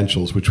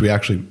credentials, which we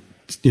actually,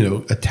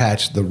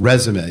 attached the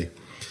resume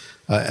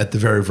at the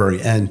very, very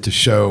end to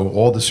show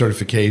all the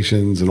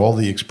certifications and all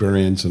the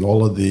experience and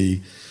all of the,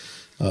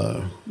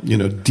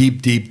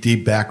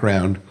 deep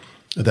background,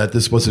 that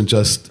this wasn't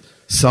just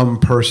some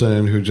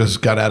person who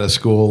just got out of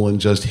school and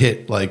just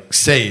hit like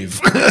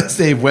save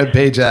web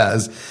page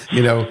as,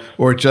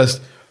 or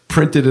just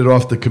printed it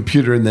off the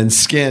computer and then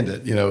scanned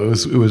it.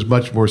 It was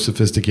much more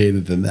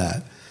sophisticated than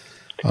that.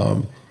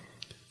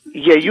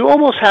 Yeah, you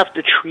almost have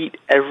to treat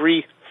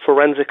every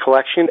forensic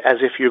collection as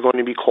if you're going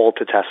to be called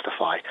to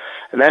testify.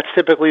 And that's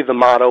typically the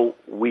motto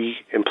we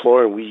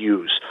employ and we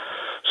use.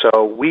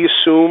 So we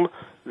assume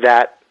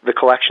that the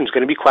collection is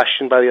going to be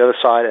questioned by the other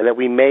side and that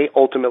we may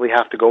ultimately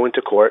have to go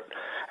into court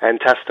and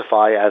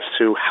testify as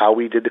to how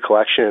we did the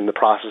collection and the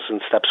process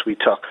and steps we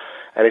took.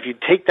 And if you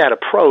take that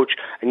approach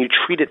and you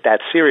treat it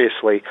that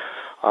seriously,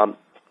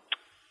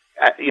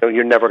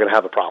 you're never going to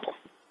have a problem.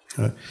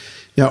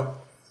 Now,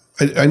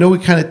 I know we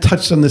kind of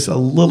touched on this a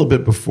little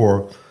bit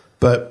before,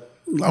 but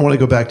I want to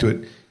go back to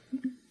it.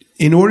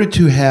 In order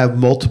to have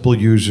multiple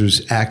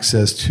users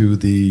access to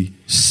the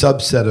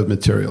subset of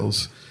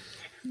materials,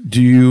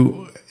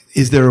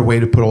 is there a way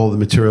to put all the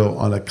material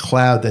on a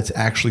cloud that's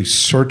actually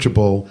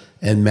searchable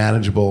and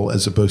manageable,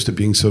 as opposed to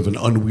being sort of an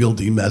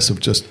unwieldy mess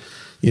of just,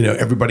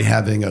 everybody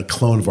having a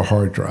clone of a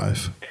hard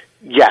drive?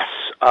 Yes.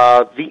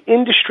 The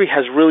industry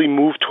has really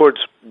moved towards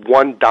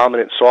one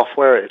dominant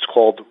software. It's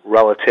called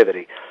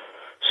Relativity.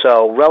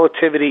 So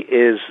Relativity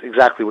is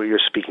exactly what you're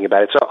speaking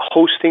about. It's a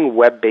hosting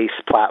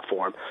web-based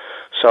platform.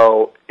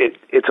 So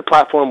it's a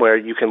platform where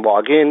you can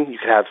log in, you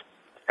can have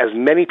as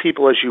many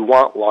people as you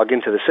want log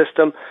into the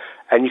system,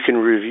 and you can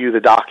review the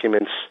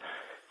documents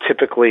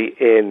typically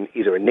in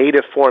either a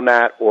native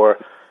format or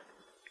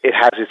it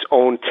has its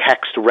own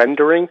text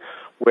rendering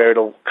where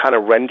it'll kind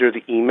of render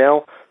the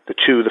email, the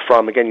to, the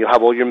from. Again, you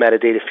have all your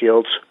metadata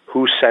fields,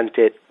 who sent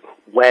it,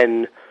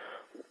 when,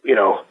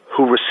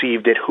 who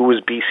received it, who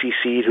was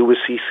BCC'd, who was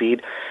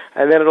CC'd,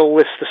 and then it'll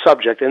list the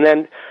subject. And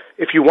then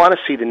if you want to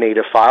see the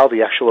native file,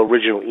 the actual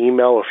original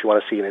email, or if you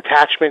want to see an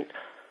attachment,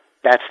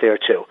 that's there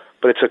too.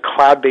 But it's a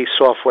cloud-based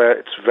software.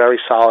 It's very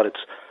solid. It's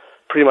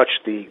pretty much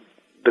the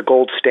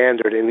gold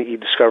standard in the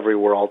e-discovery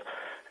world.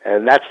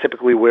 And that's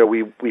typically where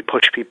we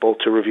push people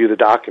to review the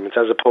documents,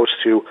 as opposed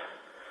to,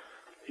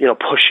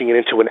 pushing it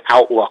into an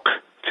Outlook.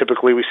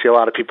 Typically we see a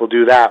lot of people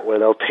do that, where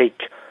they'll take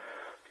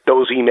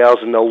those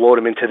emails and they'll load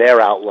them into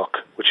their Outlook,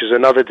 which is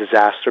another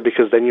disaster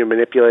because then you're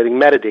manipulating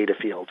metadata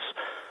fields.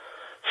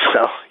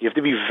 So you have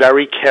to be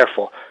very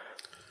careful.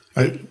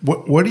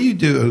 What do you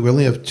do? We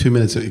only have 2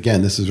 minutes.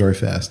 Again, this is very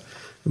fast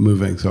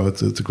moving, so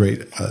it's a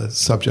great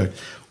subject.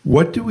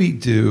 What do we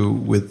do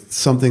with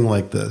something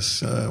like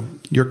this?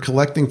 You're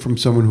collecting from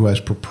someone who has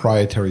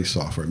proprietary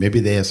software.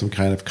 Maybe they have some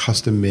kind of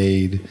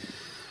custom-made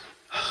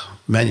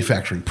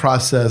manufacturing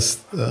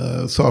process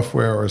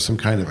software or some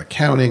kind of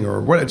accounting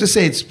or what. Just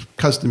say it's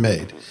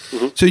custom-made.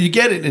 Mm-hmm. So you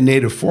get it in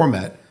native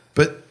format,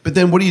 but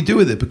then what do you do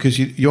with it? Because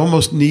you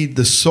almost need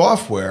the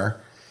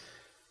software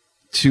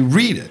to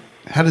read it.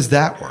 How does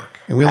that work?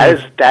 And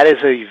that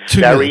is a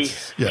very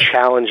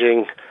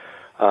challenging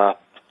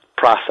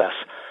process.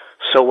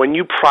 So when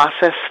you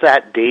process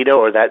that data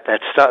or that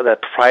stuff,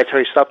 that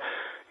proprietary stuff,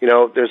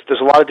 there's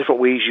a lot of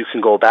different ways you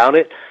can go about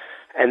it.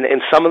 And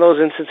in some of those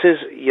instances,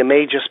 you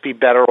may just be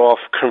better off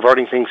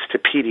converting things to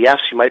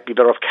PDFs. You might be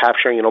better off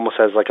capturing it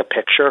almost as like a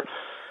picture.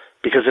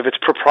 Because if it's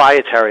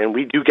proprietary, and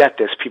we do get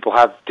this, people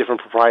have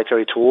different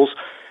proprietary tools,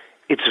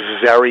 it's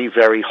very,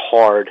 very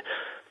hard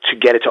to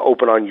get it to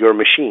open on your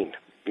machine.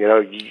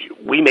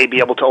 We may be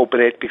able to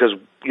open it because,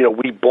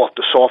 we bought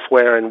the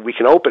software and we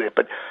can open it,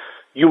 but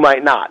you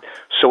might not.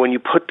 So when you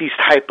put these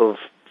type of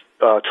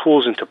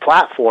tools into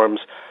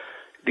platforms,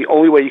 the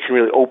only way you can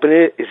really open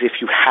it is if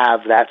you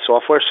have that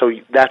software. So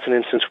that's an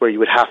instance where you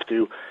would have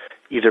to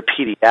either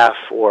PDF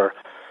or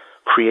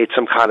create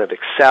some kind of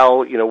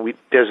Excel.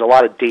 There's a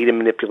lot of data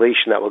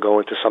manipulation that will go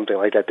into something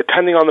like that,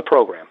 depending on the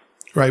program.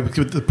 Right.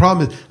 Because the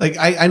problem is, like,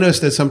 I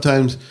noticed that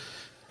sometimes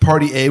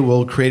party A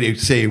will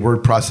create a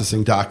word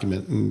processing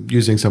document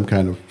using some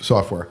kind of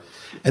software.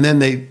 And then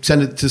they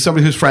send it to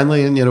somebody who's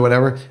friendly and,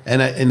 whatever.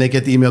 And they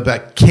get the email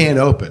back, can't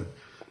open,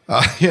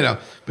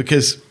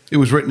 because it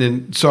was written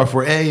in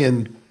software A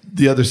and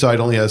the other side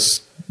only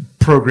has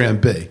program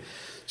B.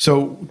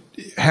 So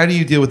how do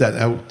you deal with that?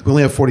 Now, we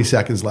only have 40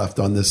 seconds left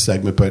on this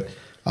segment, but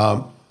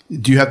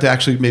do you have to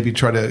actually maybe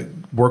try to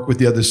work with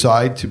the other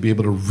side to be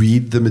able to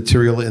read the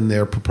material in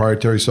their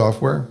proprietary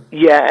software?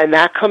 Yeah, and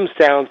that comes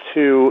down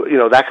to,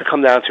 that could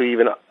come down to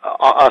even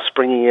us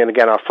bringing in,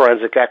 again, our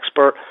forensic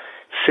expert,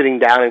 sitting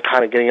down and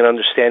kind of getting an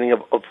understanding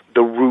of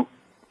the root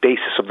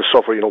basis of the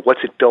software.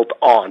 What's it built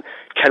on?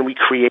 Can we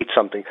create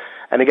something?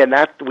 And again,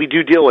 that we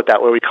do deal with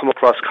that where we come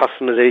across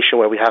customization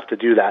where we have to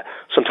do that.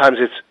 Sometimes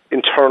it's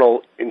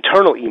internal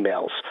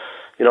emails.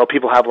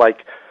 People have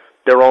like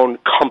their own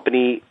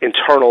company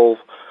internal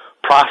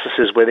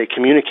processes where they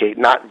communicate,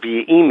 not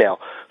via email.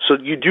 So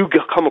you do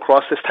come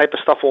across this type of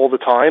stuff all the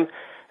time,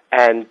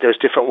 and there's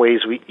different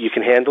ways you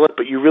can handle it.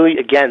 But you really,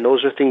 again,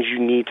 those are things you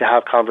need to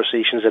have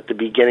conversations at the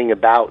beginning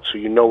about so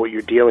you know what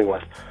you're dealing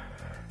with.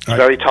 It's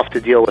very tough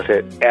to deal with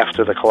it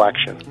after the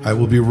collection. I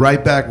will be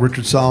right back.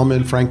 Richard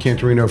Solomon, Frank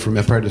Cantorino from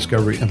Empire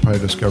Discovery,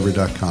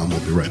 EmpireDiscovery.com. We'll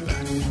be right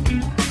back.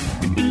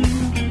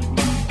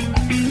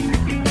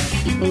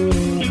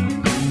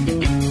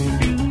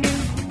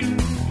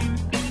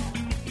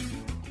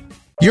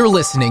 You're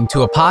listening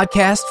to a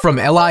podcast from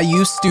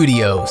LIU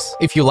Studios.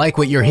 If you like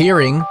what you're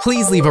hearing,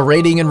 please leave a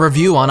rating and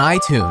review on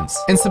iTunes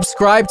and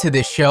subscribe to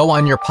this show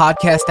on your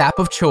podcast app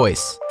of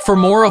choice. For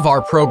more of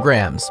our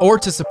programs or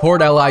to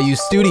support LIU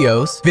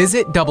Studios,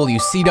 visit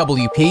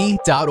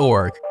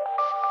WCWP.org.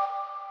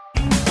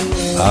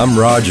 I'm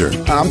Roger.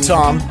 I'm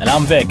Tom. And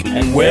I'm Vic.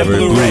 And we're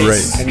Blue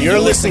Race. And you're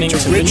listening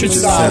to Richard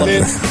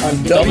Solomon on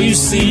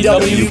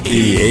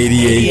WCWP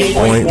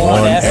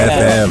 88.1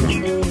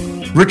 FM.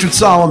 Richard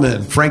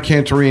Solomon, Frank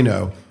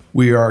Cantorino.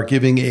 We are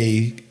giving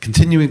a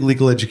continuing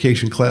legal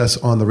education class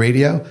on the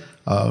radio.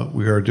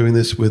 We are doing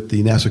this with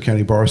the Nassau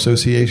County Bar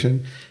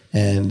Association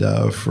and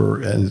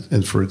for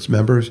its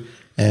members,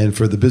 and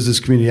for the business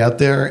community out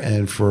there,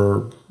 and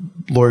for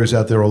lawyers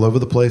out there all over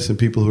the place, and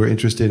people who are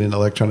interested in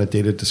electronic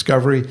data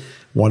discovery,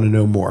 want to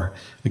know more.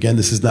 Again,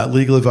 this is not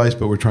legal advice,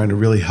 but we're trying to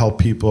really help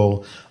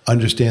people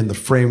understand the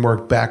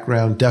framework,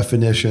 background,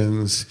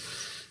 definitions,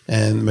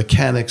 and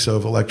mechanics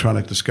of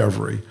electronic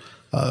discovery.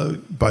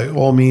 By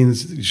all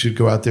means, you should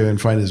go out there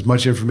and find as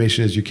much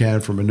information as you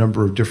can from a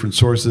number of different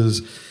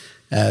sources.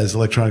 As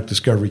electronic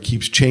discovery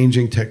keeps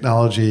changing,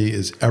 technology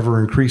is ever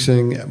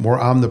increasing, more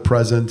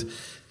omnipresent,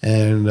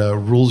 and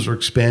rules are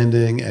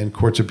expanding, and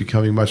courts are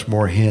becoming much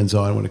more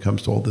hands-on when it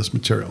comes to all this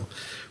material.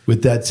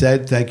 With that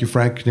said, thank you,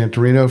 Frank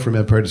Cantorino from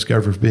Empire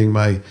Discovery, for being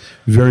my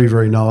very,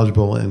 very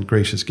knowledgeable and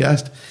gracious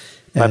guest.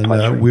 And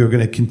we are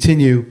going to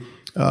continue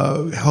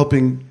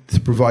helping to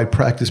provide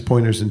practice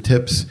pointers and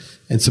tips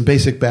and some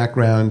basic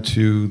background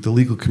to the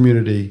legal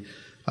community.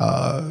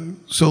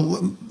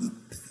 So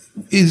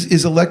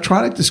is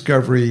electronic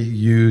discovery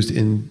used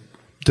in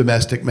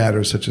domestic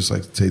matters such as,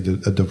 like, say,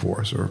 a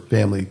divorce or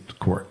family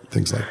court,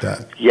 things like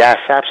that? Yes,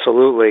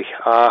 absolutely.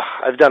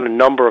 I've done a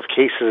number of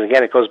cases.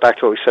 Again, it goes back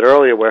to what we said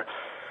earlier where,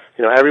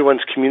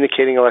 everyone's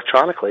communicating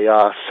electronically.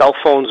 Cell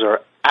phones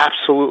are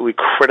absolutely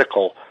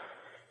critical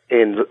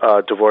in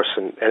divorce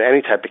and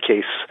any type of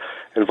case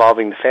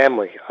involving the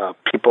family.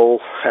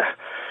 People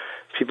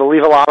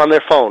leave a lot on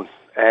their phone,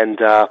 and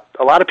a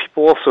lot of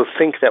people also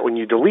think that when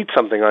you delete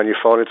something on your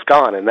phone, it's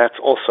gone, and that's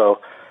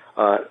also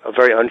a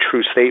very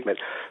untrue statement.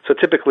 So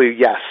typically,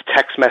 yes,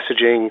 text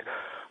messaging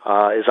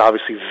is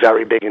obviously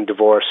very big in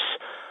divorce.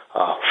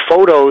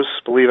 Photos,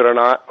 believe it or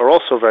not, are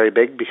also very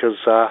big because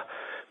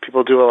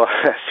people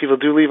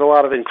do leave a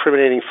lot of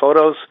incriminating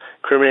photos,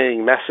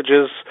 incriminating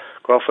messages,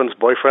 girlfriends,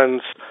 boyfriends,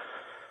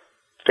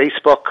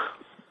 Facebook,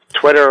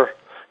 Twitter,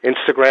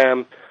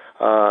 Instagram,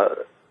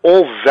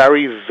 all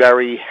very,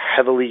 very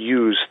heavily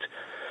used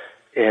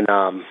in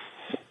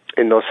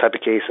those type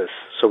of cases.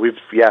 So we've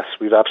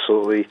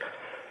absolutely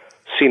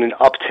seen an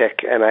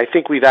uptick, and I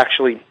think we've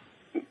actually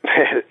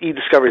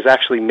e-discovery has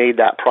actually made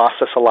that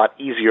process a lot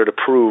easier to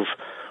prove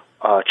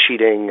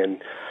cheating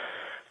and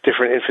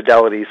different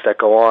infidelities that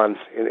go on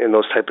in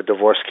those type of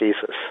divorce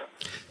cases.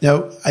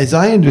 Now, as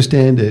I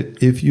understand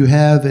it, if you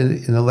have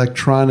an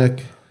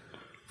electronic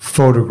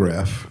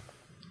photograph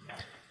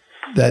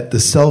that the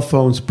cell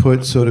phones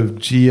put sort of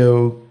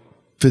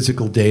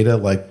geophysical data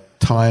like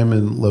time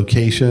and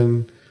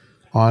location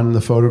on the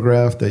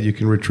photograph that you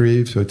can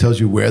retrieve, so it tells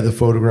you where the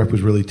photograph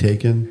was really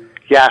taken?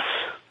 Yes.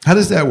 How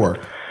does that work?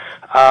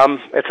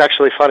 It's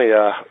actually funny.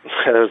 There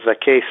was a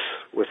case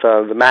with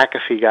the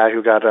McAfee guy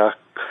who got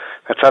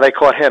that's how they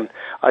caught him.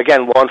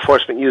 Again, law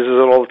enforcement uses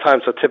it all the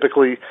time, so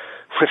typically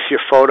with your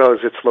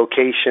photos, it's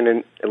location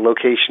and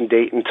location,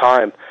 date, and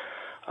time.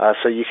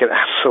 So you can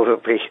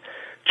absolutely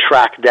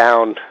track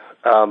down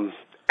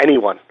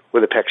anyone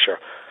with a picture.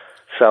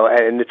 So,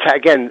 and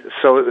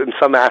so in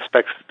some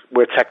aspects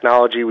where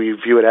technology, we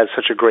view it as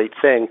such a great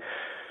thing,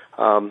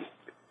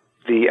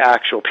 the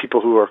actual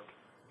people who are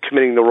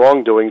committing the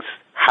wrongdoings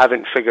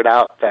haven't figured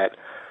out that,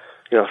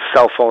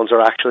 cell phones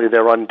are actually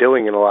their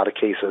undoing in a lot of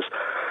cases.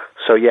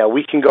 So yeah,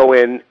 we can go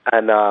in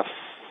and,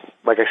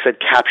 like I said,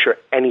 capture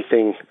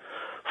anything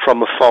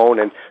from a phone.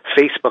 And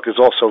Facebook is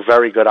also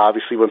very good.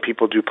 Obviously, when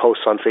people do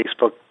posts on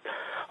Facebook,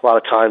 a lot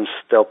of times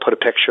they'll put a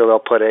picture, they'll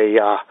put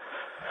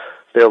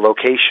their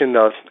location,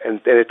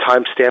 and it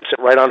timestamps it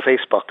right on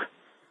Facebook.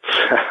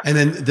 And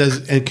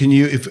then can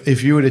you,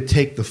 if you were to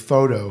take the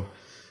photo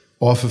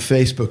off of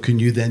Facebook, can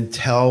you then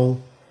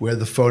tell where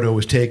the photo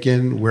was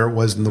taken, where it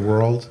was in the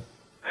world?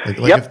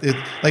 Yep.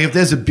 If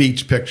there's a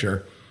beach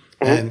picture,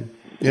 and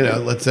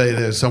let's say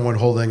there's someone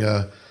holding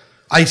a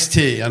iced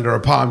tea under a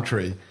palm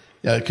tree.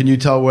 Can you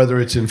tell whether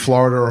it's in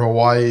Florida or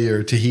Hawaii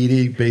or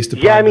Tahiti based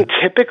upon? Yeah,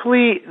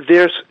 typically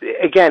there's,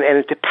 again, and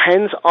it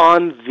depends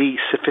on the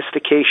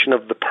sophistication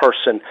of the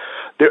person.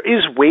 There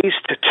is ways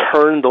to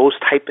turn those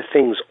type of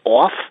things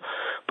off,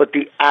 but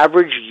the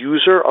average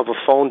user of a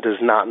phone does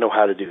not know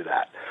how to do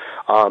that.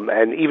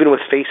 And even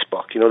with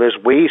Facebook, there's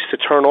ways to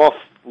turn off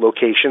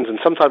locations, and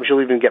sometimes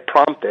you'll even get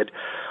prompted.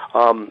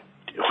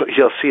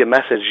 You'll see a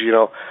message,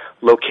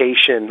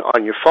 location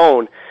on your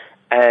phone,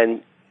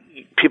 and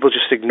people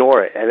just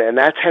ignore it. And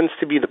that tends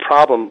to be the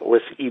problem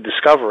with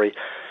e-discovery.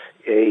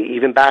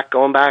 Even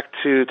going back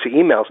to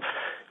emails,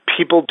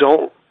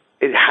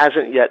 it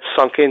hasn't yet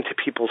sunk into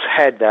people's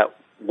head that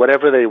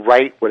whatever they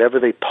write, whatever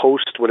they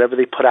post, whatever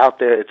they put out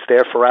there, it's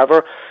there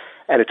forever,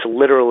 and it's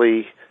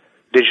literally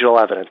digital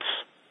evidence.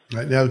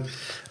 Right. Now I'm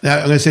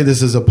going to say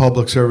this as a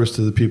public service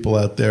to the people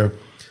out there.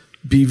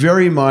 Be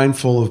very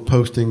mindful of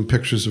posting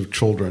pictures of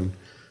children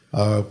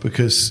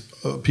because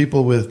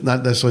people with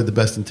not necessarily the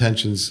best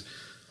intentions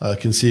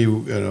can see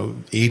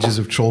ages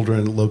of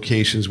children,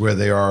 locations where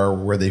they are,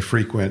 where they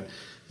frequent.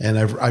 And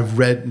I've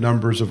read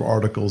numbers of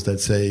articles that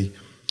say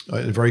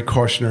in a very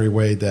cautionary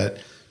way that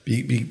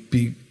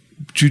be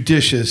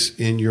judicious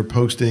in your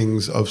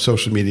postings of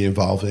social media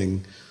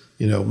involving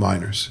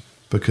minors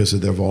because of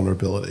their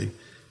vulnerability.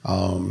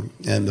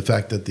 And the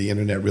fact that the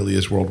internet really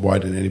is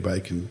worldwide and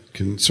anybody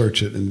can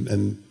search it,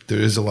 and there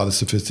is a lot of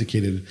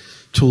sophisticated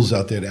tools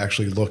out there to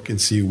actually look and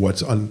see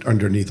what's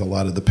underneath a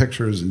lot of the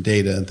pictures and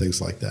data and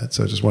things like that.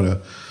 So I just want to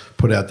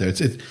put out there.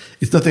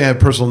 It's nothing I have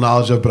personal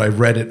knowledge of, but I've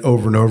read it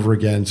over and over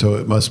again, so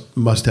it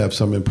must have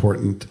some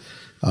important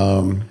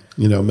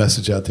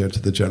message out there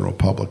to the general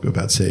public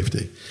about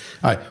safety.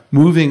 All right,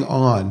 moving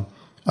on.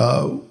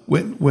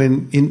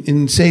 When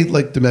in say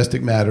like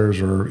domestic matters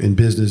or in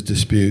business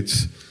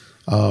disputes,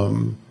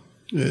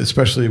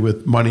 especially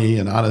with money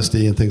and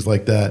honesty and things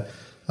like that,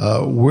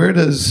 where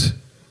does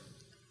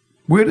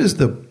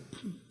the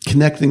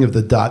connecting of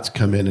the dots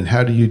come in, and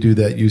how do you do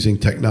that using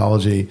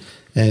technology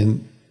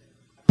and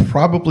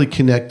probably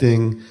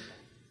connecting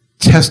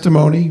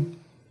testimony,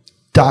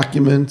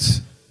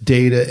 documents,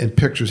 data, and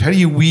pictures? How do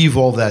you weave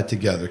all that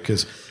together?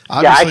 Because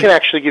I can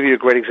actually give you a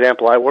great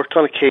example. I worked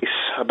on a case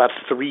about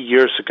 3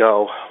 years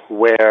ago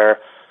where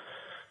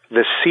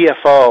the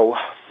CFO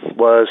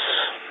was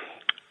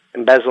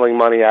embezzling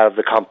money out of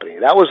the company.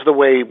 That was the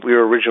way we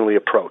were originally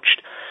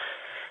approached.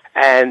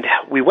 And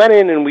we went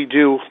in and we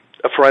do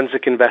a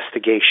forensic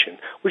investigation,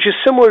 which is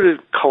similar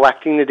to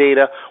collecting the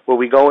data, where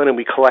we go in and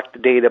we collect the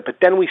data, but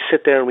then we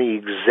sit there and we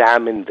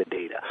examine the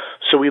data.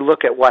 So we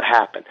look at what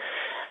happened.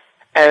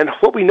 And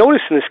what we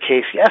noticed in this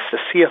case, yes, the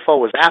CFO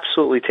was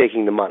absolutely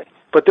taking the money,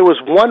 but there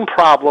was one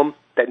problem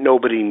that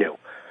nobody knew.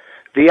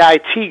 The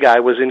IT guy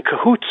was in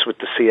cahoots with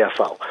the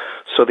CFO.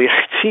 So the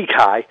IT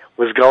guy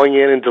was going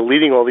in and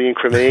deleting all the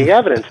incriminating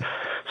evidence.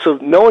 So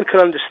no one could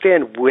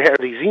understand where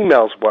these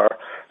emails were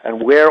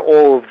and where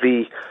all of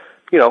the,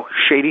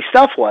 shady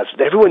stuff was.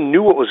 Everyone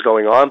knew what was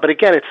going on, but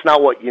again, it's not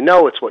what you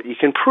know, it's what you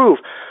can prove.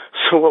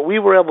 So what we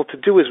were able to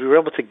do is we were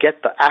able to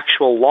get the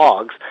actual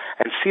logs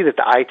and see that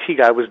the IT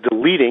guy was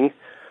deleting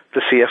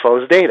the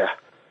CFO's data.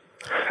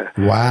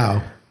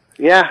 Wow.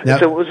 Yeah, now,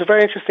 so it was a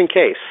very interesting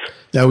case.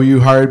 Now, were you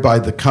hired by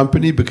the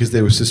company because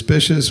they were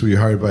suspicious? Were you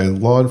hired by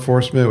law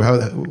enforcement?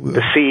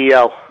 The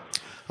CEO.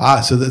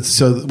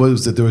 So what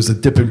was it? There was a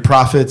dip in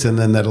profits, and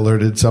then that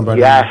alerted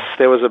somebody? Yes,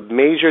 there was a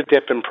major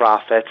dip in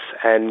profits,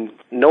 and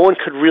no one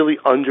could really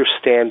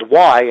understand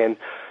why. And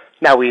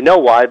now we know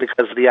why,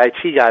 because the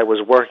IT guy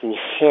was working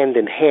hand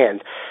in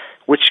hand,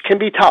 which can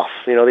be tough.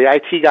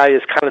 The IT guy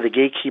is kind of the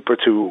gatekeeper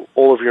to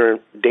all of your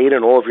data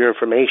and all of your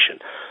information.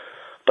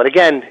 But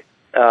again,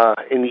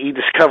 in the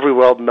e-discovery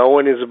world, no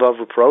one is above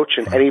reproach,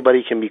 and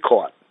anybody can be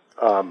caught.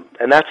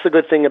 And that's the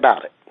good thing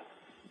about it.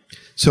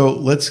 So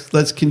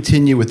let's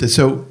continue with this.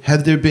 So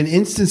have there been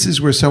instances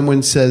where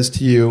someone says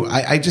to you,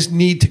 I just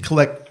need to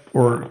collect,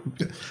 or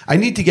I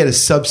need to get a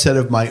subset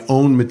of my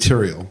own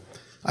material.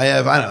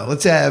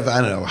 Let's say I have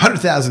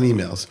 100,000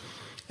 emails,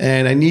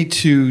 and I need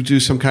to do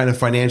some kind of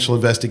financial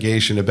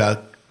investigation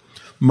about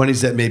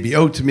monies that may be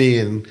owed to me,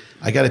 and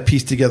I got to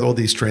piece together all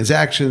these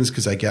transactions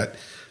because I got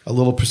a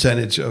little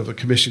percentage of a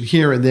commission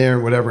here and there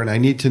and whatever, and I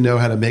need to know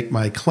how to make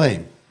my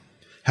claim.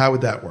 How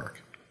would that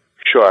work?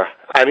 Sure.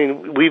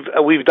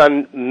 We've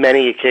done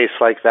many a case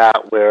like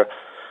that where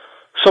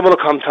someone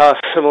will come to us,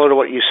 similar to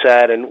what you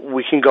said, and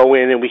we can go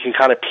in and we can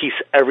kind of piece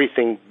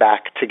everything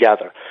back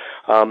together.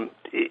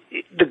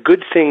 The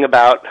good thing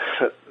about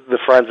the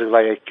forensics,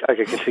 like I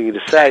continue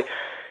to say,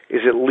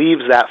 is it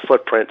leaves that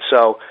footprint.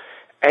 So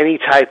any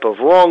type of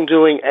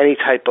wrongdoing, any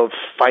type of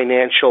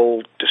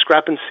financial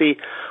discrepancy,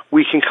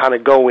 we can kind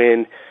of go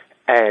in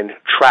and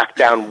track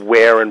down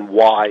where and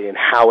why and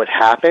how it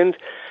happened,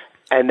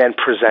 and then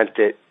present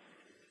it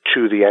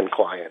to the end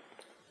client.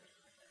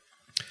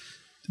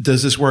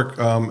 Does this work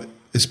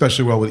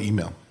especially well with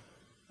email?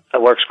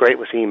 It works great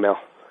with email.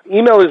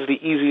 Email is the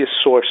easiest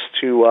source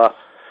to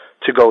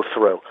go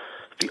through.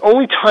 The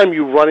only time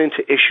you run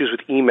into issues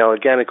with email,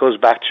 again, it goes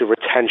back to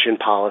retention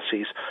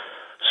policies.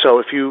 So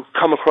if you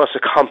come across a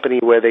company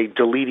where they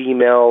delete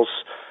emails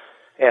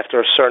after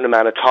a certain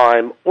amount of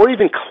time, or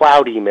even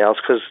cloud emails,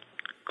 because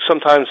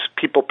sometimes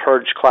people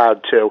purge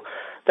cloud too,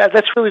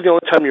 that's really the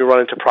only time you run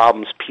into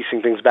problems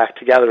piecing things back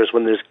together, is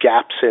when there's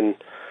gaps in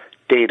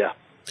data.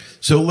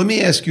 So let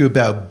me ask you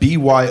about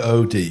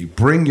BYOD,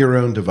 bring your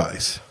own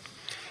device.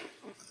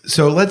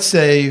 So let's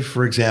say,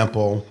 for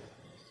example,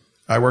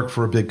 I work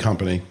for a big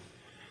company,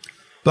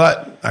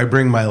 but I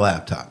bring my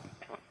laptop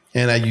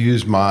and I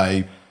use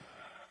my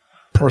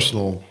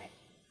personal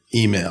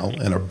email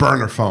and a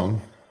burner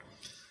phone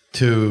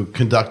to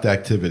conduct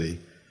activity.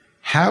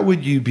 How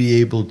would you be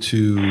able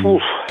to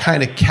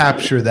kind of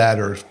capture that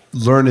or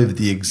learn of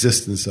the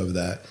existence of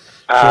that,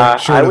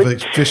 short of a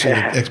fishing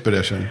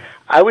expedition?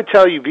 I would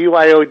tell you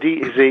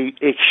BYOD is a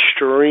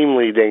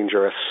extremely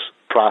dangerous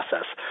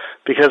process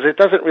because it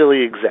doesn't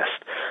really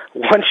exist.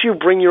 Once you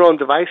bring your own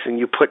device and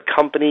you put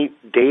company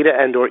data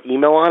and or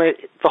email on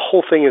it, the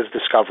whole thing is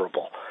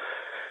discoverable.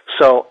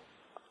 So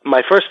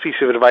my first piece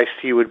of advice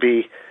to you would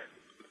be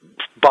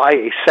buy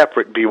a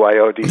separate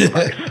BYOD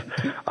device.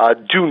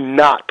 Do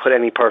not put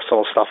any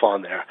personal stuff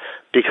on there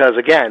because,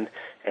 again,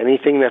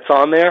 anything that's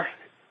on there,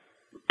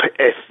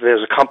 if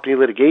there's a company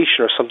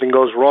litigation or something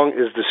goes wrong,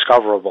 is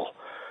discoverable.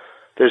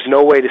 There's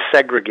no way to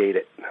segregate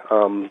it.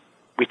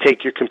 We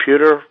take your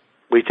computer,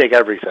 we take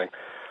everything.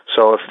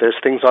 So if there's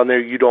things on there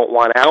you don't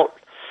want out,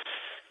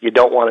 you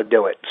don't want to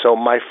do it. So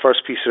my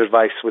first piece of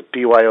advice with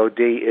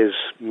BYOD is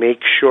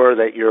make sure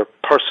that your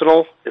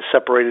personal is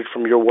separated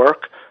from your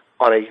work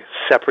on a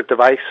separate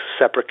device,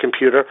 separate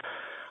computer.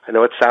 I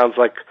know it sounds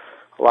like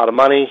a lot of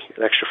money,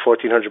 an extra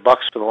 $1,400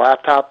 for the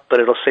laptop, but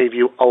it'll save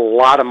you a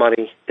lot of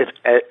money if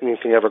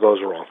anything ever goes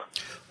wrong.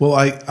 Well,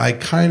 I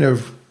kind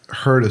of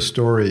heard a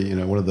story,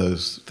 one of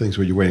those things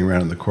where you're waiting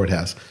around in the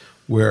courthouse,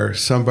 where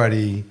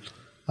somebody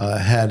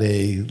had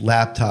a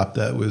laptop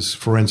that was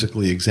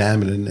forensically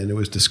examined, and it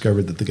was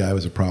discovered that the guy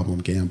was a problem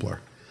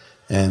gambler,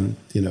 and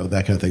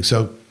that kind of thing.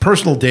 So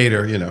personal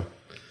data,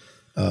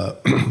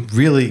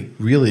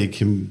 really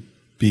can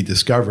be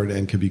discovered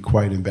and can be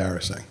quite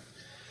embarrassing.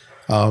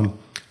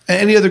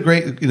 Any other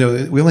great?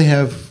 We only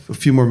have a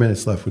few more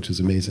minutes left, which is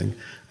amazing.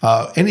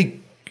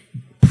 Any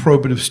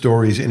probative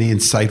stories, any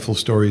insightful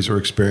stories or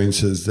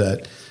experiences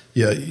that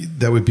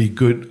would be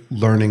good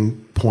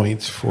learning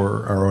points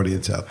for our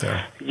audience out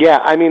there? Yeah,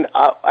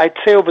 I'd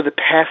say over the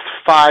past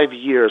 5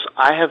 years,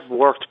 I have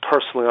worked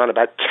personally on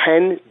about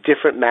 10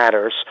 different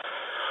matters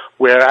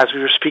where, as we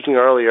were speaking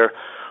earlier,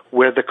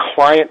 where the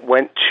client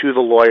went to the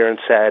lawyer and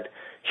said,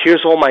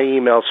 here's all my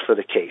emails for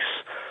the case.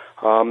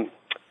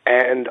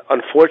 And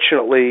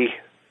unfortunately,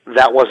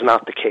 that was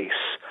not the case.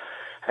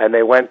 And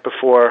they went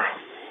before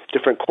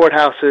different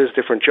courthouses,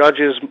 different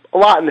judges, a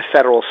lot in the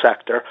federal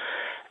sector,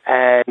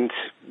 and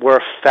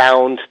were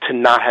found to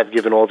not have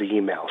given all the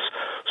emails.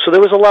 So there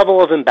was a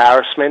level of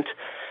embarrassment.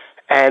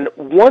 And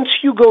once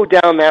you go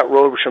down that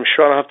road, which I'm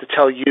sure I don't have to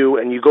tell you,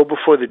 and you go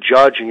before the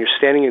judge and you're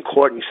standing in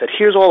court and you said,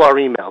 here's all our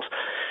emails.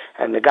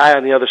 And the guy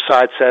on the other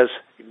side says,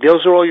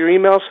 those are all your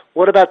emails?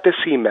 What about this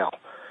email?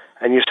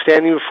 And you're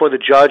standing before the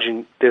judge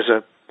and there's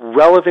a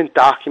relevant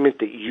document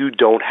that you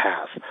don't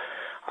have.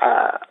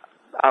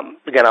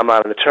 Again, I'm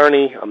not an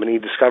attorney, I'm an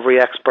e-discovery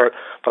expert,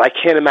 but I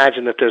can't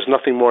imagine that there's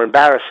nothing more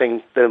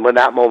embarrassing than when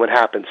that moment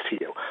happens to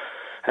you.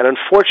 And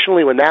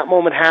unfortunately, when that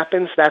moment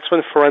happens, that's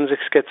when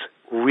forensics gets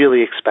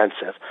really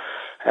expensive.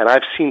 And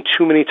I've seen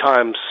too many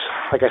times,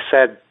 like I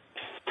said,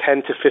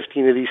 10 to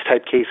 15 of these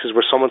type cases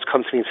where someone's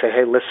come to me and say,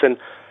 hey, listen,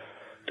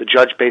 the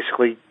judge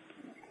basically,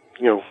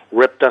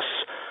 ripped us,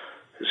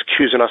 is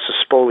accusing us of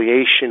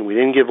spoliation, we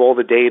didn't give all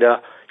the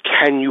data,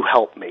 can you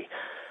help me?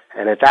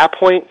 And at that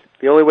point,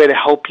 the only way to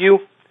help you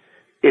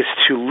is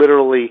to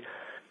literally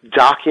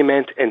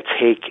document and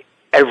take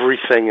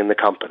everything in the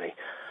company.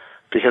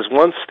 Because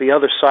once the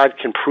other side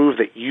can prove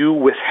that you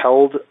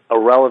withheld a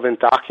relevant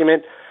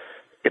document,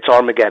 it's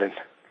Armageddon.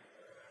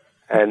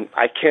 And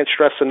I can't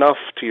stress enough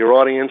to your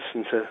audience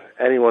and to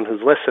anyone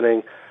who's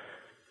listening,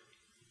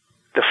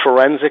 the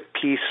forensic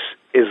piece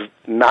is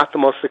not the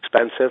most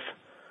expensive.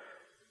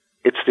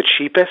 It's the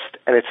cheapest,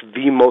 and it's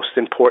the most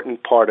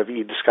important part of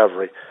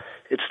e-discovery.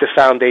 It's the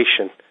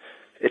foundation.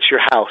 It's your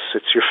house.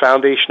 It's your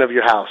foundation of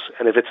your house.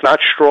 And if it's not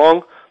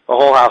strong, the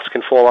whole house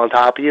can fall on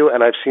top of you,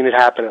 and I've seen it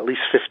happen at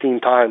least 15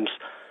 times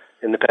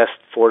in the past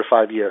 4 to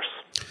 5 years.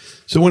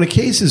 So when a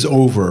case is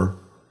over,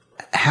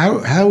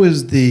 how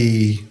is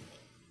the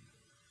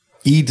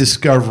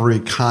e-discovery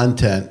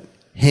content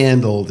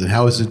handled, and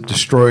how is it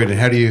destroyed, and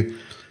how do you?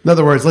 In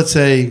other words, let's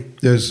say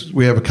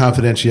we have a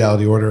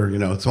confidentiality order.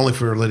 It's only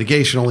for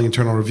litigation, only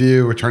internal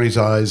review, attorney's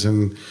eyes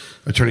and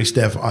attorney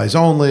staff eyes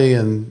only,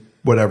 and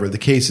whatever. The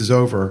case is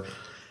over.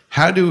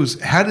 How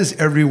does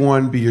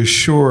everyone be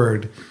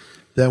assured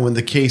that when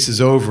the case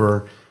is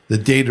over, the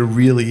data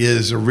really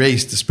is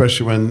erased,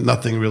 especially when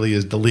nothing really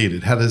is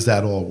deleted? How does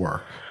that all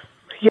work?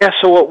 Yeah,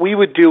 so what we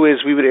would do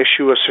is we would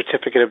issue a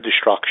certificate of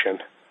destruction,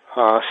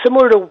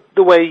 similar to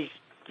the way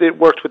it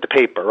worked with the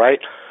paper, right?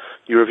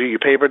 You review your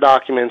paper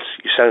documents,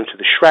 you send them to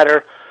the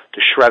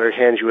shredder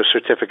hands you a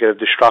certificate of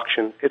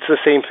destruction. It's the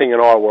same thing in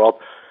our world.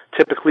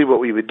 Typically what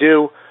we would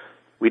do,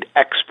 we'd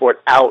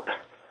export out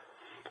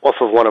off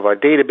of one of our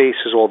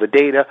databases all the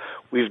data.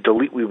 We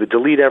would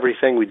delete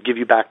everything. We'd give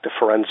you back the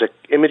forensic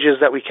images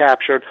that we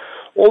captured.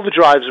 All the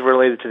drives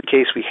related to the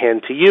case we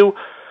hand to you.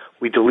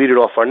 We delete it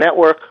off our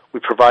network. We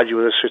provide you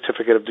with a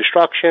certificate of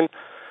destruction,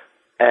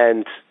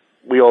 and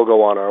we all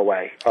go on our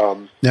way.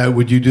 Now,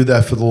 would you do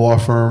that for the law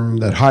firm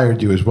that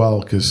hired you as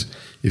well? Because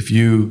if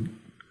you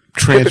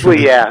transfer,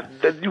 typically, yeah,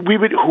 we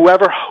would.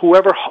 Whoever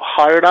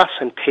hired us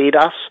and paid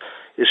us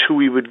is who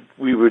we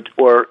would.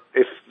 Or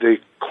if the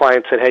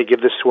client said, "Hey,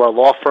 give this to our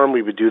law firm,"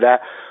 we would do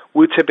that.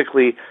 We would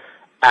typically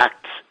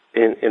act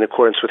in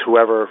accordance with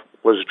whoever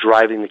was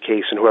driving the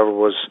case and whoever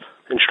was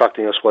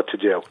instructing us what to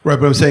do. Right,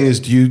 but I'm saying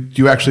is, do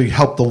you actually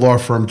help the law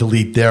firm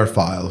delete their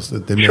files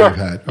that they may have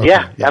had? Okay,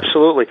 yeah,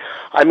 absolutely.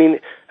 I mean,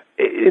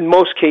 in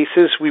most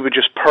cases, we would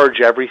just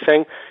purge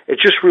everything. It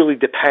just really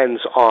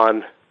depends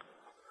on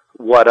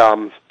what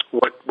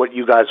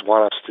you guys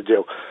want us to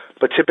do.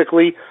 But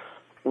typically,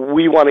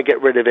 we want to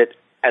get rid of it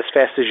as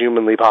fast as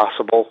humanly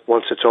possible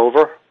once it's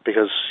over,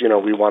 because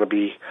we want to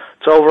be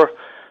it's over.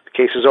 The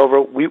case is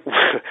over.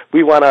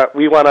 We want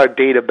our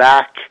data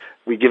back.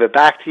 We give it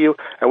back to you,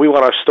 and we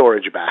want our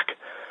storage back.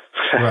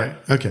 Right.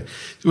 Okay.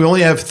 So we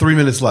only have 3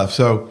 minutes left.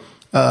 So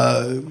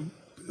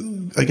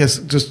I guess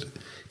just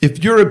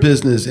if you're a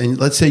business and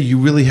let's say you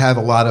really have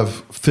a lot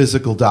of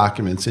physical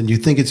documents and you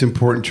think it's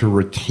important to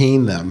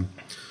retain them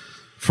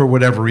for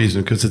whatever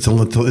reason, because it's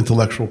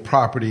intellectual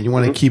property, and you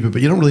want to keep it,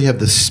 but you don't really have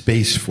the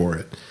space for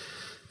it.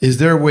 Is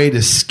there a way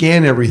to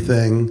scan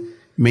everything,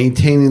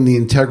 maintaining the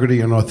integrity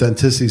and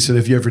authenticity, so that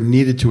if you ever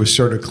needed to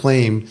assert a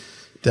claim,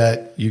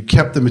 that you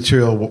kept the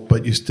material,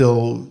 but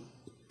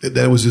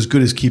that it was as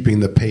good as keeping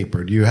the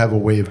paper? Do you have a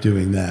way of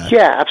doing that?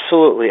 Yeah,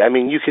 absolutely. I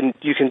mean, you can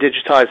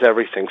digitize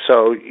everything.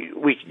 So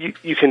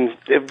you can,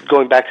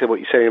 going back to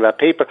what you're saying about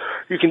paper,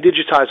 you can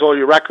digitize all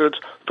your records,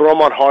 throw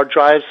them on hard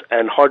drives,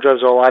 and hard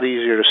drives are a lot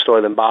easier to store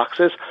than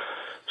boxes.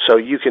 So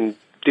you can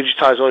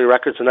digitize all your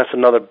records, and that's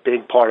another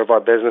big part of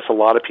our business. A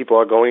lot of people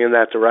are going in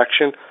that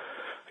direction.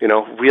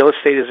 Real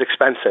estate is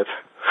expensive.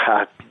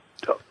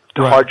 The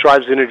hard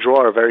drives in a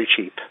drawer are very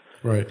cheap.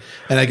 Right.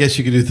 And I guess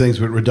you can do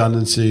things with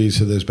redundancy,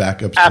 so there's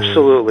backups.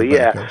 Absolutely,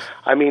 yeah.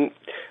 I mean,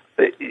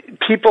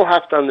 people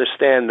have to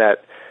understand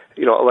that,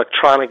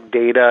 electronic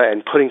data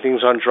and putting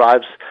things on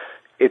drives,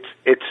 it's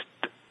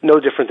no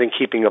different than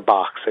keeping a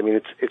box. I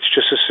mean, it's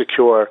just as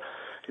secure.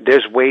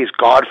 There's ways,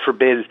 God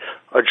forbid,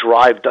 a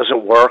drive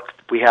doesn't work.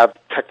 We have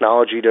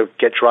technology to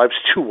get drives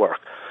to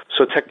work.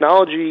 So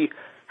technology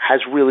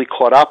has really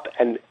caught up,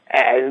 and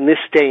in this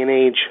day and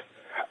age,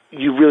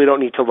 you really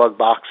don't need to lug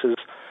boxes.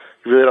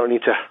 You really don't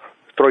need to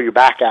throw your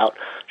back out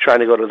trying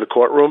to go to the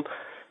courtroom.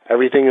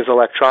 Everything is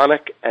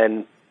electronic,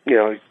 and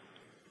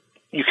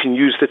you can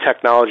use the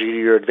technology to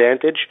your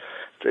advantage.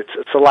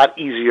 It's a lot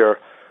easier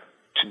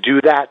to do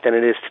that than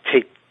it is to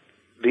take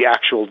the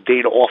actual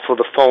data off of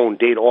the phone,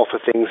 data off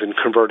of things, and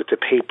convert it to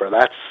paper.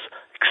 That's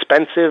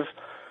expensive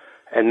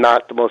and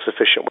not the most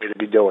efficient way to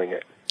be doing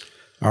it.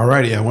 All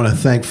righty. I want to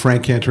thank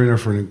Frank Cantorino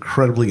for an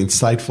incredibly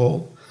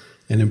insightful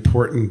and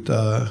important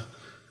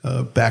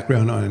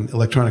background on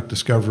electronic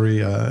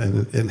discovery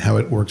and how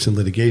it works in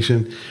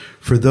litigation.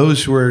 For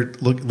those who are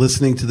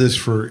listening to this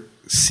for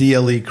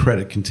CLE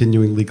credit,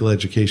 continuing legal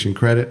education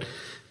credit,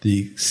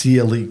 the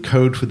CLE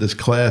code for this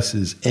class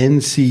is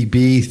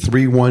NCB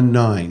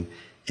 319.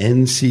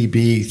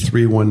 NCB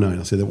 319.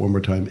 I'll say that one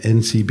more time.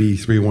 NCB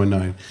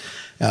 319.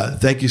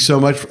 Thank you so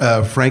much,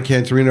 Frank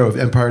Cantorino of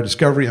Empire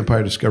Discovery,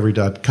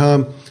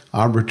 empirediscovery.com.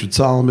 I'm Richard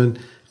Solomon.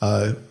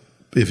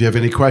 If you have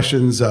any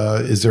questions,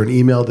 is there an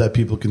email that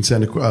people can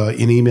send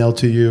an email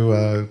to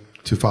you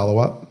to follow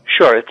up?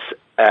 Sure. It's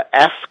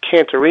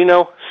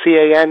fcantorino,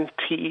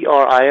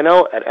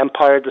 Canterino, at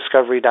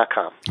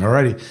empirediscovery.com. All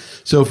righty.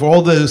 So for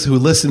all those who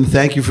listen,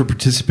 thank you for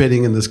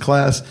participating in this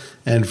class.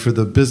 And for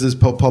the business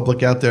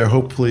public out there,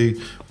 hopefully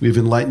we've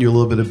enlightened you a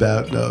little bit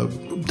about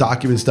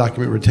documents,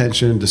 document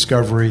retention,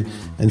 discovery,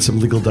 and some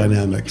legal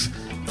dynamics.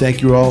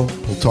 Thank you all.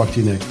 We'll talk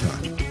to you next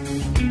time.